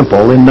Shaolin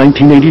Temple in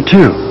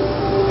 1982.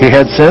 He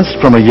had sensed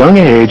from a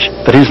young age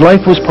that his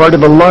life was part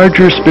of a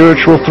larger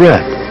spiritual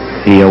thread.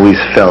 He always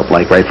felt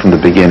like right from the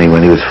beginning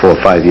when he was 4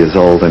 or 5 years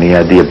old and he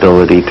had the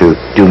ability to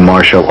do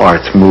martial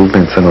arts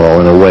movements and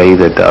all in a way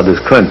that the others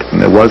couldn't.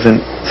 And it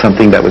wasn't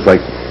something that was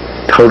like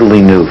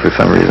totally new for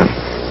some reason.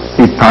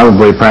 He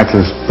probably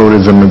practiced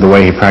Buddhism the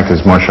way he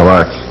practiced martial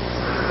arts.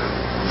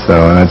 So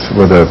that's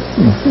with a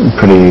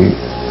pretty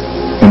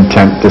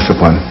intense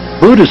discipline.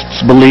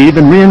 Buddhists believe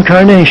in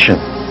reincarnation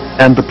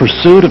and the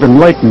pursuit of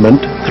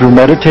enlightenment through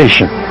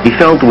meditation. He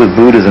felt with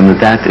Buddhism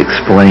that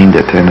explained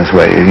it in his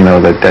way, you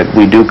know, that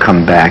we do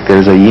come back.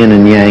 There's a yin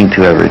and yang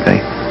to everything,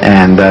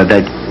 and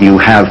that you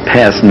have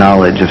past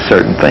knowledge of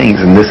certain things,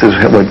 and this is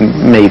what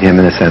made him,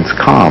 in a sense,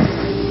 calm.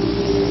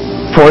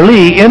 For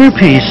Li, inner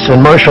peace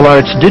and martial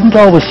arts didn't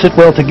always sit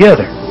well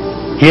together.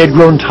 He had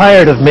grown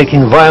tired of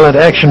making violent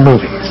action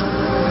movies,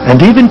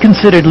 and even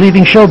considered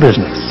leaving show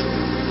business.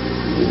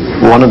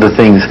 One of the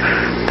things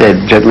that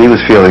Jet Li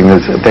was feeling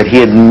was that he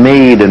had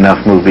made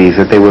enough movies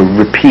that they were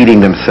repeating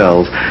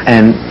themselves,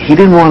 and he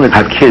didn't want to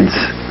have kids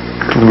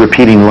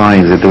repeating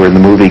lines that were in the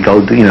movie,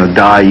 go, you know,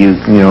 die, you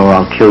know,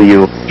 I'll kill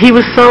you. He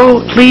was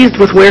so pleased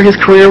with where his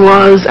career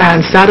was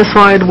and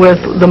satisfied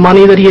with the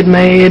money that he had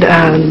made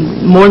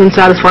and more than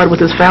satisfied with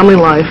his family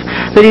life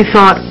that he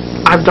thought,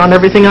 I've done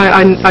everything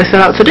I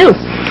set out to do.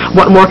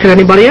 What more could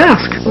anybody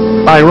ask?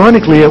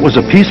 Ironically, it was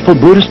a peaceful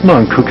Buddhist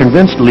monk who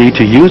convinced Li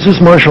to use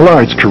his martial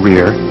arts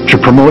career to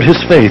promote his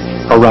faith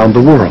around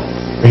the world.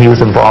 He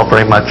was involved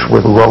very much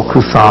with Lo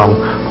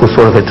Kusang, who's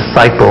sort of a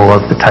disciple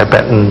of the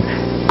Tibetan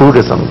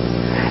Buddhism.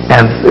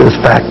 And in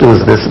fact, it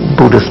was this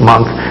Buddhist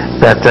monk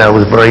that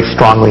was very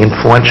strongly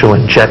influential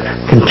in Jet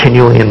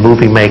continuing in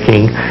movie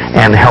making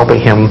and helping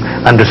him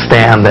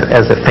understand that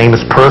as a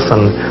famous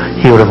person,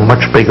 he would have a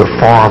much bigger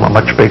forum, a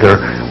much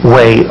bigger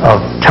way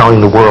of telling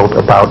the world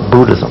about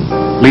Buddhism.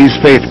 Li's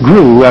faith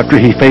grew after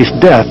he faced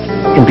death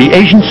in the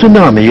Asian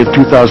tsunami of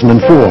 2004.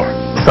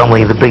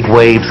 Suddenly the big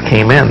waves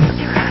came in,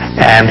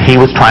 and he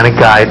was trying to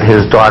guide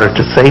his daughter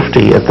to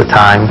safety at the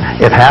time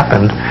it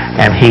happened,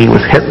 and he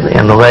was hit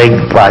in the leg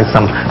by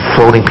some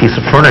floating piece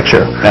of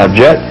furniture. Now,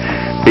 Jet,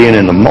 being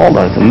in the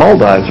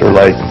Maldives are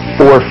like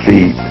 4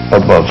 feet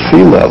above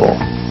sea level.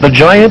 The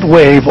giant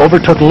wave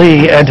overtook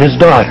Li and his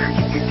daughter,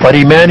 but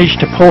he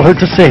managed to pull her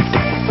to safety.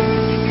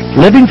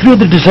 Living through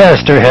the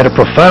disaster had a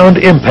profound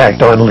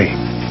impact on Li.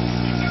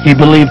 He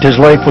believed his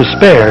life was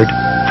spared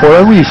for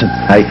a reason.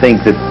 I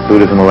think that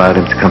Buddhism allowed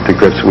him to come to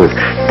grips with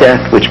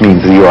death, which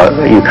means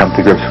you come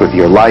to grips with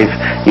your life,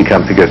 you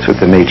come to grips with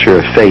the nature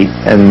of fate,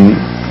 and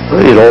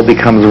it all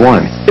becomes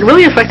one. It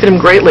really affected him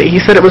greatly. He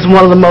said it was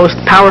one of the most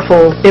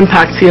powerful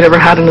impacts he had ever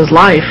had in his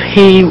life.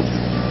 He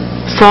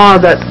saw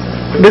that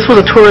this was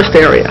a tourist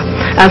area,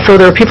 and so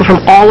there were people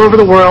from all over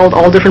the world,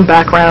 all different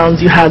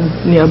backgrounds. You had,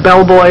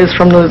 bellboys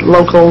from the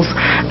locals,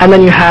 and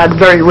then you had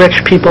very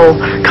rich people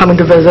coming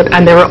to visit,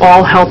 and they were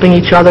all helping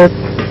each other.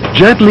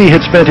 Jet Li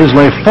had spent his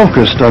life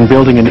focused on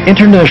building an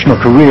international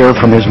career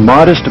from his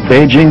modest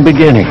Beijing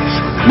beginnings.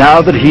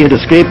 Now that he had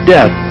escaped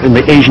death in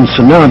the Asian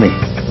tsunami,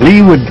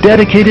 Li would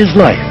dedicate his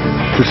life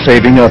to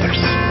saving others.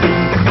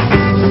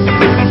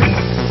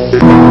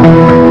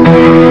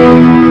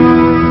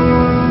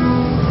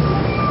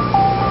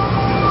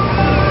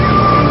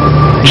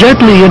 Jet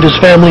Li and his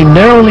family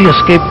narrowly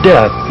escaped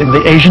death in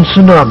the Asian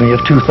tsunami of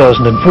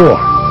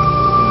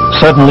 2004.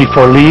 Suddenly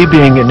for Li,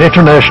 being an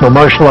international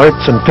martial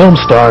arts and film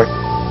star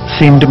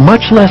seemed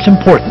much less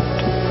important.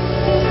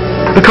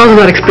 Because of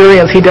that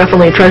experience, he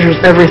definitely treasures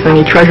everything.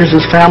 He treasures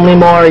his family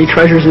more, he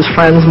treasures his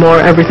friends more,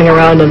 everything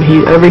around him.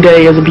 Every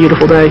day is a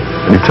beautiful day.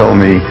 He told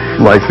me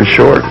life is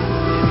short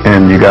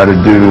and you got to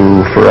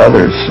do for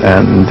others,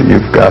 and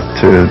you've got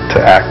to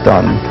act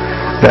on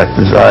that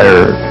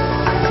desire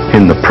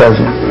in the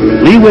present.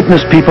 Li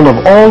witnessed people of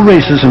all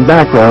races and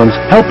backgrounds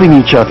helping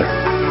each other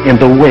in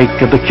the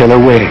wake of the killer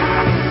wave.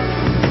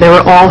 They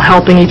were all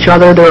helping each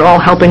other. They were all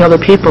helping other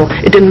people.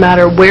 It didn't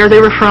matter where they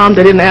were from.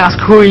 They didn't ask,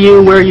 who are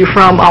you, where are you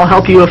from, I'll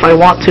help you if I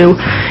want to.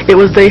 It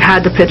was they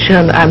had to pitch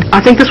in, and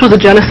I think this was the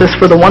genesis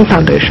for the One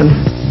Foundation.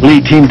 Li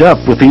teamed up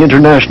with the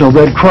International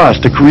Red Cross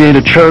to create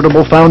a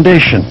charitable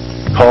foundation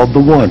called The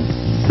One.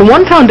 The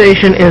One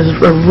Foundation is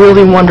a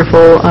really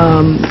wonderful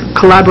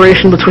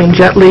collaboration between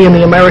Jet Li and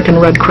the American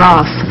Red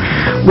Cross,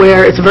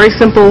 where it's very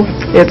simple.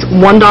 It's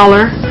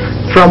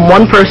 $1 from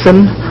one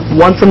person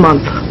once a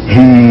month.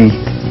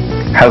 He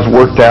has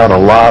worked out a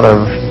lot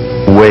of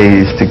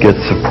ways to get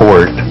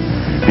support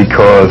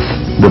because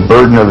the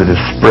burden of it is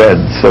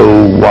spread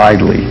so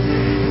widely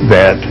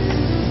that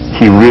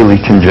he really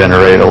can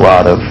generate a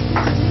lot of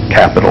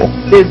capital.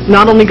 It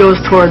not only goes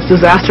towards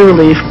disaster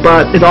relief,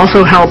 but it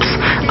also helps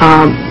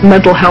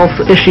mental health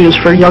issues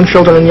for young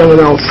children and young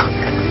adults.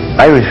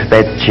 I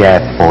respect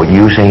Jet for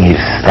using his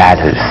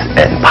status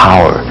and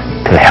power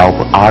to help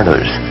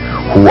others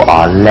who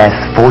are less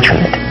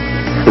fortunate.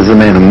 This is a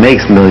man who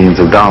makes millions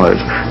of dollars,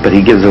 but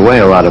he gives away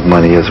a lot of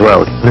money as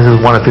well. This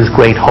is one of his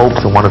great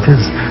hopes and one of his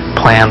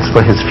plans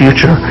for his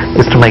future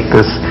is to make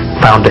this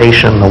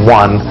foundation, The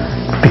One,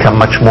 become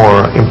much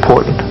more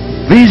important.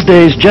 These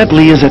days, Jet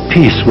Li is at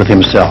peace with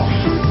himself.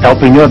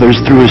 helping others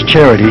through his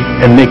charity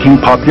and making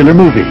popular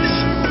movies.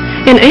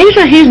 In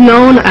Asia, he's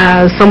known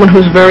as someone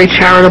who's very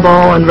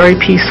charitable and very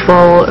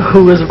peaceful,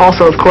 who is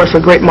also, of course, a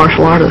great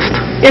martial artist.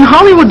 In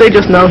Hollywood, they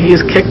just know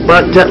he's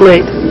kick-butt Jet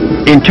Li.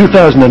 In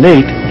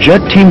 2008,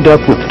 Jet teamed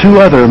up with two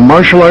other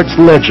martial arts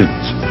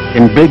legends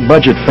in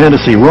big-budget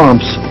fantasy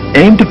romps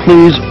aimed to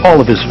please all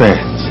of his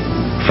fans.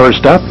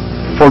 First up,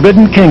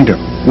 Forbidden Kingdom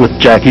with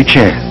Jackie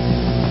Chan.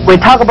 We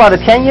talked about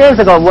it 10 years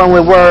ago when we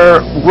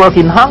were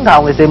working in Hong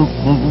Kong. We said,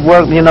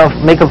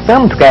 make a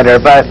film together,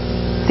 but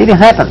it didn't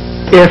happen.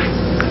 If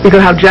you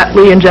could have Jet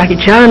Li and Jackie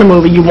Chan in a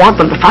movie, you want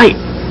them to fight.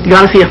 You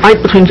got to see a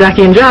fight between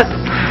Jackie and Jet.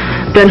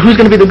 Then who's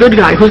going to be the good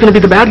guy? Who's going to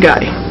be the bad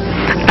guy?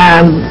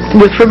 And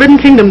with Forbidden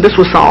Kingdom, this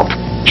was solved.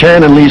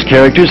 Chan and Li's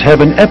characters have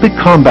an epic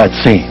combat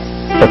scene,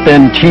 but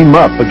then team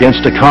up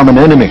against a common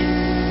enemy.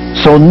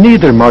 So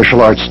neither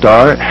martial arts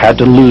star had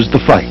to lose the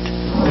fight.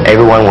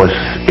 Everyone was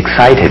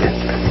excited.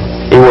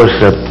 It was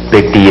a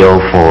big deal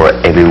for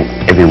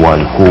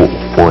everyone who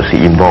was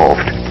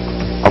involved.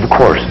 Of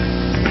course,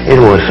 it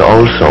was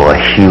also a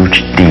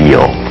huge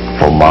deal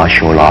for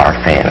martial art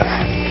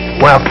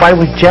fans. Well, fight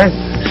with Jet,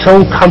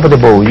 so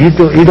comfortable. You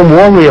don't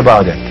worry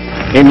about it.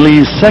 In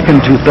Li's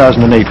second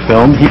 2008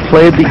 film, he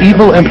played the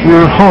evil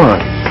Emperor Han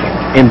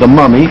in The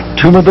Mummy,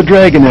 Tomb of the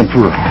Dragon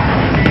Emperor.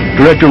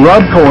 Director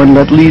Rob Cohen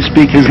let Li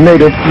speak his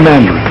native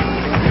Mandarin.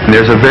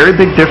 There's a very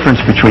big difference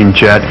between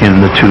Jet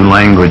in the two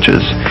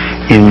languages.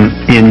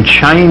 In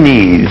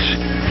Chinese,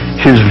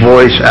 his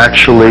voice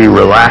actually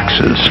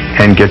relaxes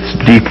and gets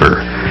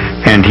deeper,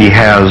 and he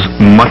has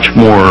much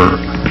more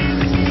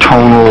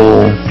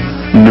tonal,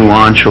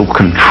 nuancial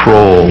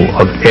control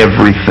of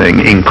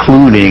everything,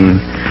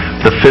 including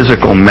the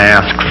physical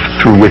mask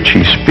through which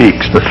he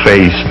speaks, the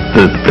face,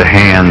 the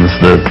hands,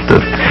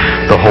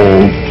 the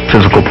whole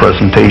physical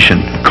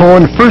presentation.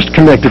 Cohen first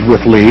connected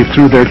with Li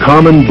through their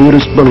common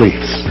Buddhist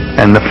beliefs.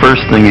 And the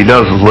first thing he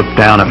does is look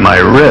down at my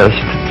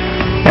wrist,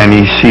 and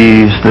he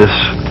sees this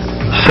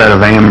set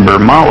of amber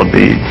mala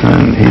beads,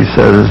 and he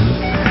says,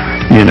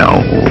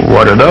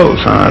 what are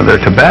those? They're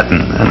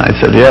Tibetan. And I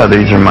said, yeah,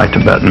 these are my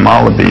Tibetan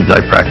mala beads.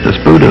 I practice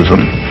Buddhism.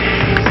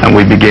 And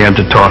we began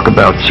to talk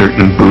about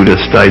certain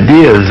Buddhist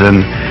ideas,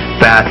 and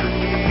that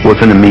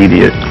was an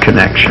immediate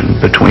connection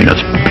between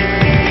us.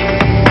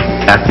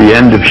 At the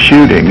end of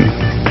shooting,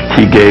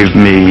 he gave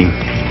me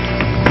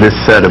this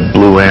set of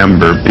blue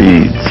amber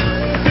beads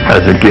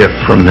as a gift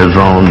from his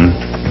own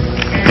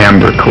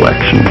amber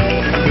collection,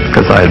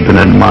 because I had been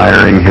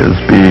admiring his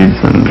beads,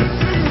 and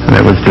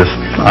it was just,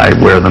 I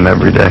wear them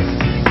every day.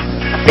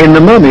 In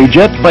The Mummy,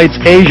 Jet fights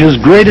Asia's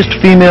greatest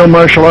female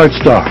martial arts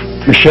star,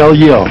 Michelle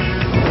Yeoh.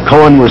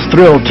 Cohen was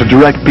thrilled to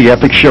direct the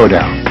epic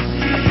showdown.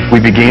 We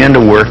began to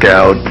work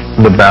out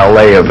the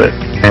ballet of it,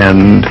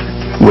 and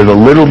with a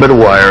little bit of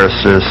wire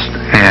assist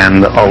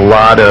and a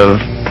lot of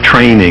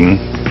training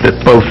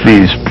that both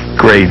these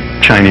great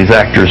Chinese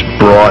actors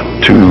brought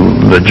to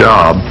the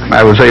job,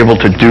 I was able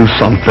to do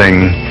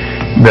something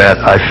that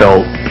I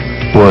felt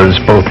was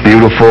both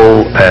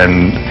beautiful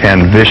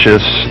and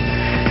vicious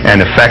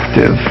and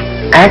effective.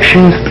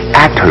 Action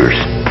actors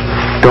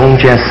don't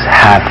just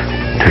have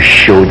to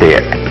show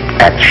their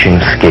action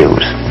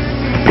skills.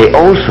 They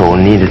also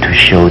needed to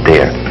show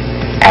their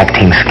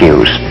acting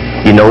skills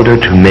in order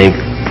to make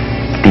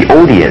the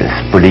audience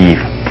believe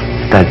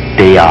that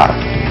they are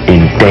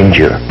in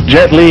danger.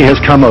 Jet Li has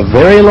come a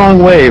very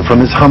long way from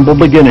his humble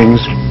beginnings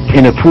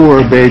in a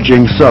poor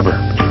Beijing suburb.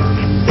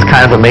 It's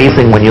kind of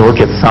amazing when you look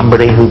at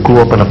somebody who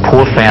grew up in a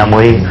poor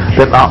family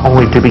that not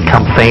only did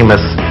become famous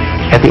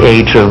at the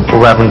age of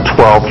 11,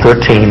 12,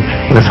 13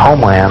 in his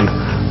homeland,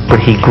 but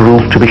he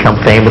grew to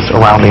become famous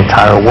around the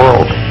entire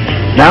world.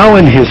 Now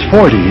in his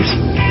 40s,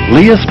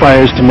 Li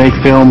aspires to make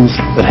films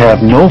that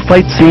have no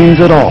fight scenes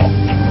at all.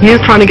 He is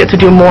trying to get to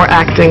do more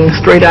acting,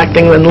 straight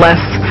acting, than less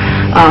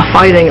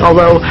fighting,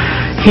 although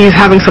he's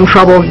having some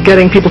trouble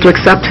getting people to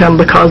accept him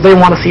because they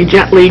want to see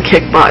Jet Li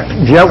kick butt.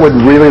 Jet would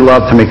really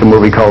love to make a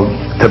movie called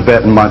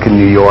Tibetan Monk in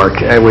New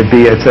York.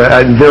 It's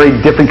a very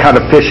different kind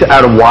of fish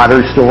out of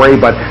water story,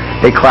 but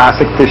a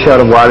classic fish out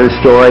of water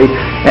story.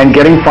 And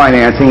getting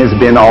financing has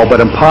been all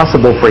but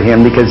impossible for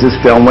him because this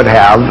film would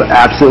have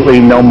absolutely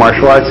no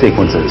martial arts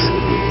sequences.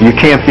 You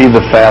can't be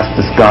the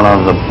fastest gun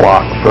on the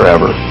block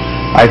forever.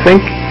 I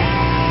think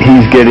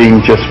he's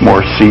getting just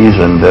more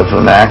seasoned as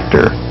an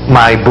actor.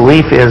 My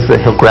belief is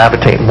that he'll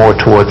gravitate more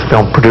towards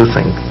film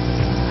producing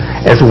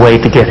as a way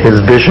to get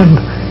his vision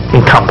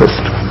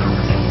encompassed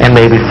and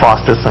maybe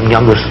foster some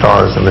younger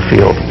stars in the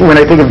field. When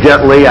I think of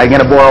Jet Li, I'm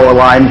going to borrow a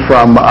line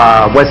from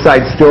West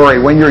Side Story.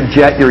 When you're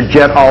Jet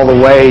all the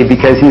way,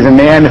 because he's a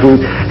man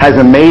who has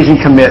amazing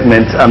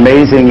commitment,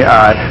 amazing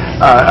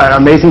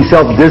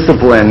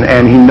self-discipline,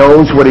 and he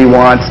knows what he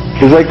wants.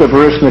 He's like the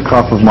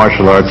Baryshnikov of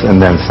martial arts and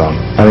then some.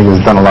 I think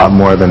he's done a lot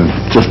more than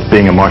just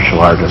being a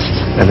martial artist.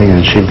 I think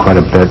he's achieved quite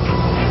a bit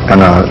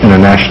on an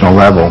international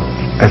level.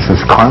 That's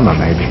his karma,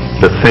 maybe.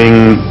 The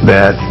thing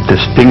that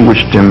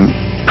distinguished him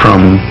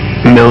from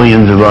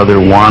millions of other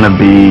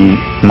wannabe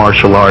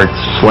martial arts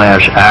 /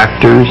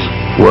 actors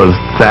was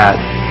that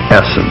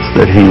essence,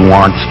 that he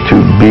wants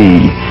to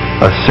be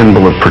a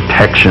symbol of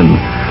protection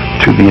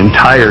to the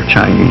entire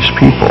Chinese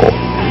people.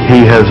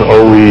 He has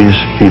always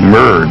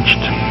emerged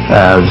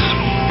as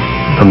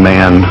the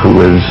man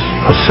who is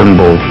a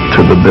symbol to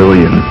the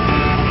billion.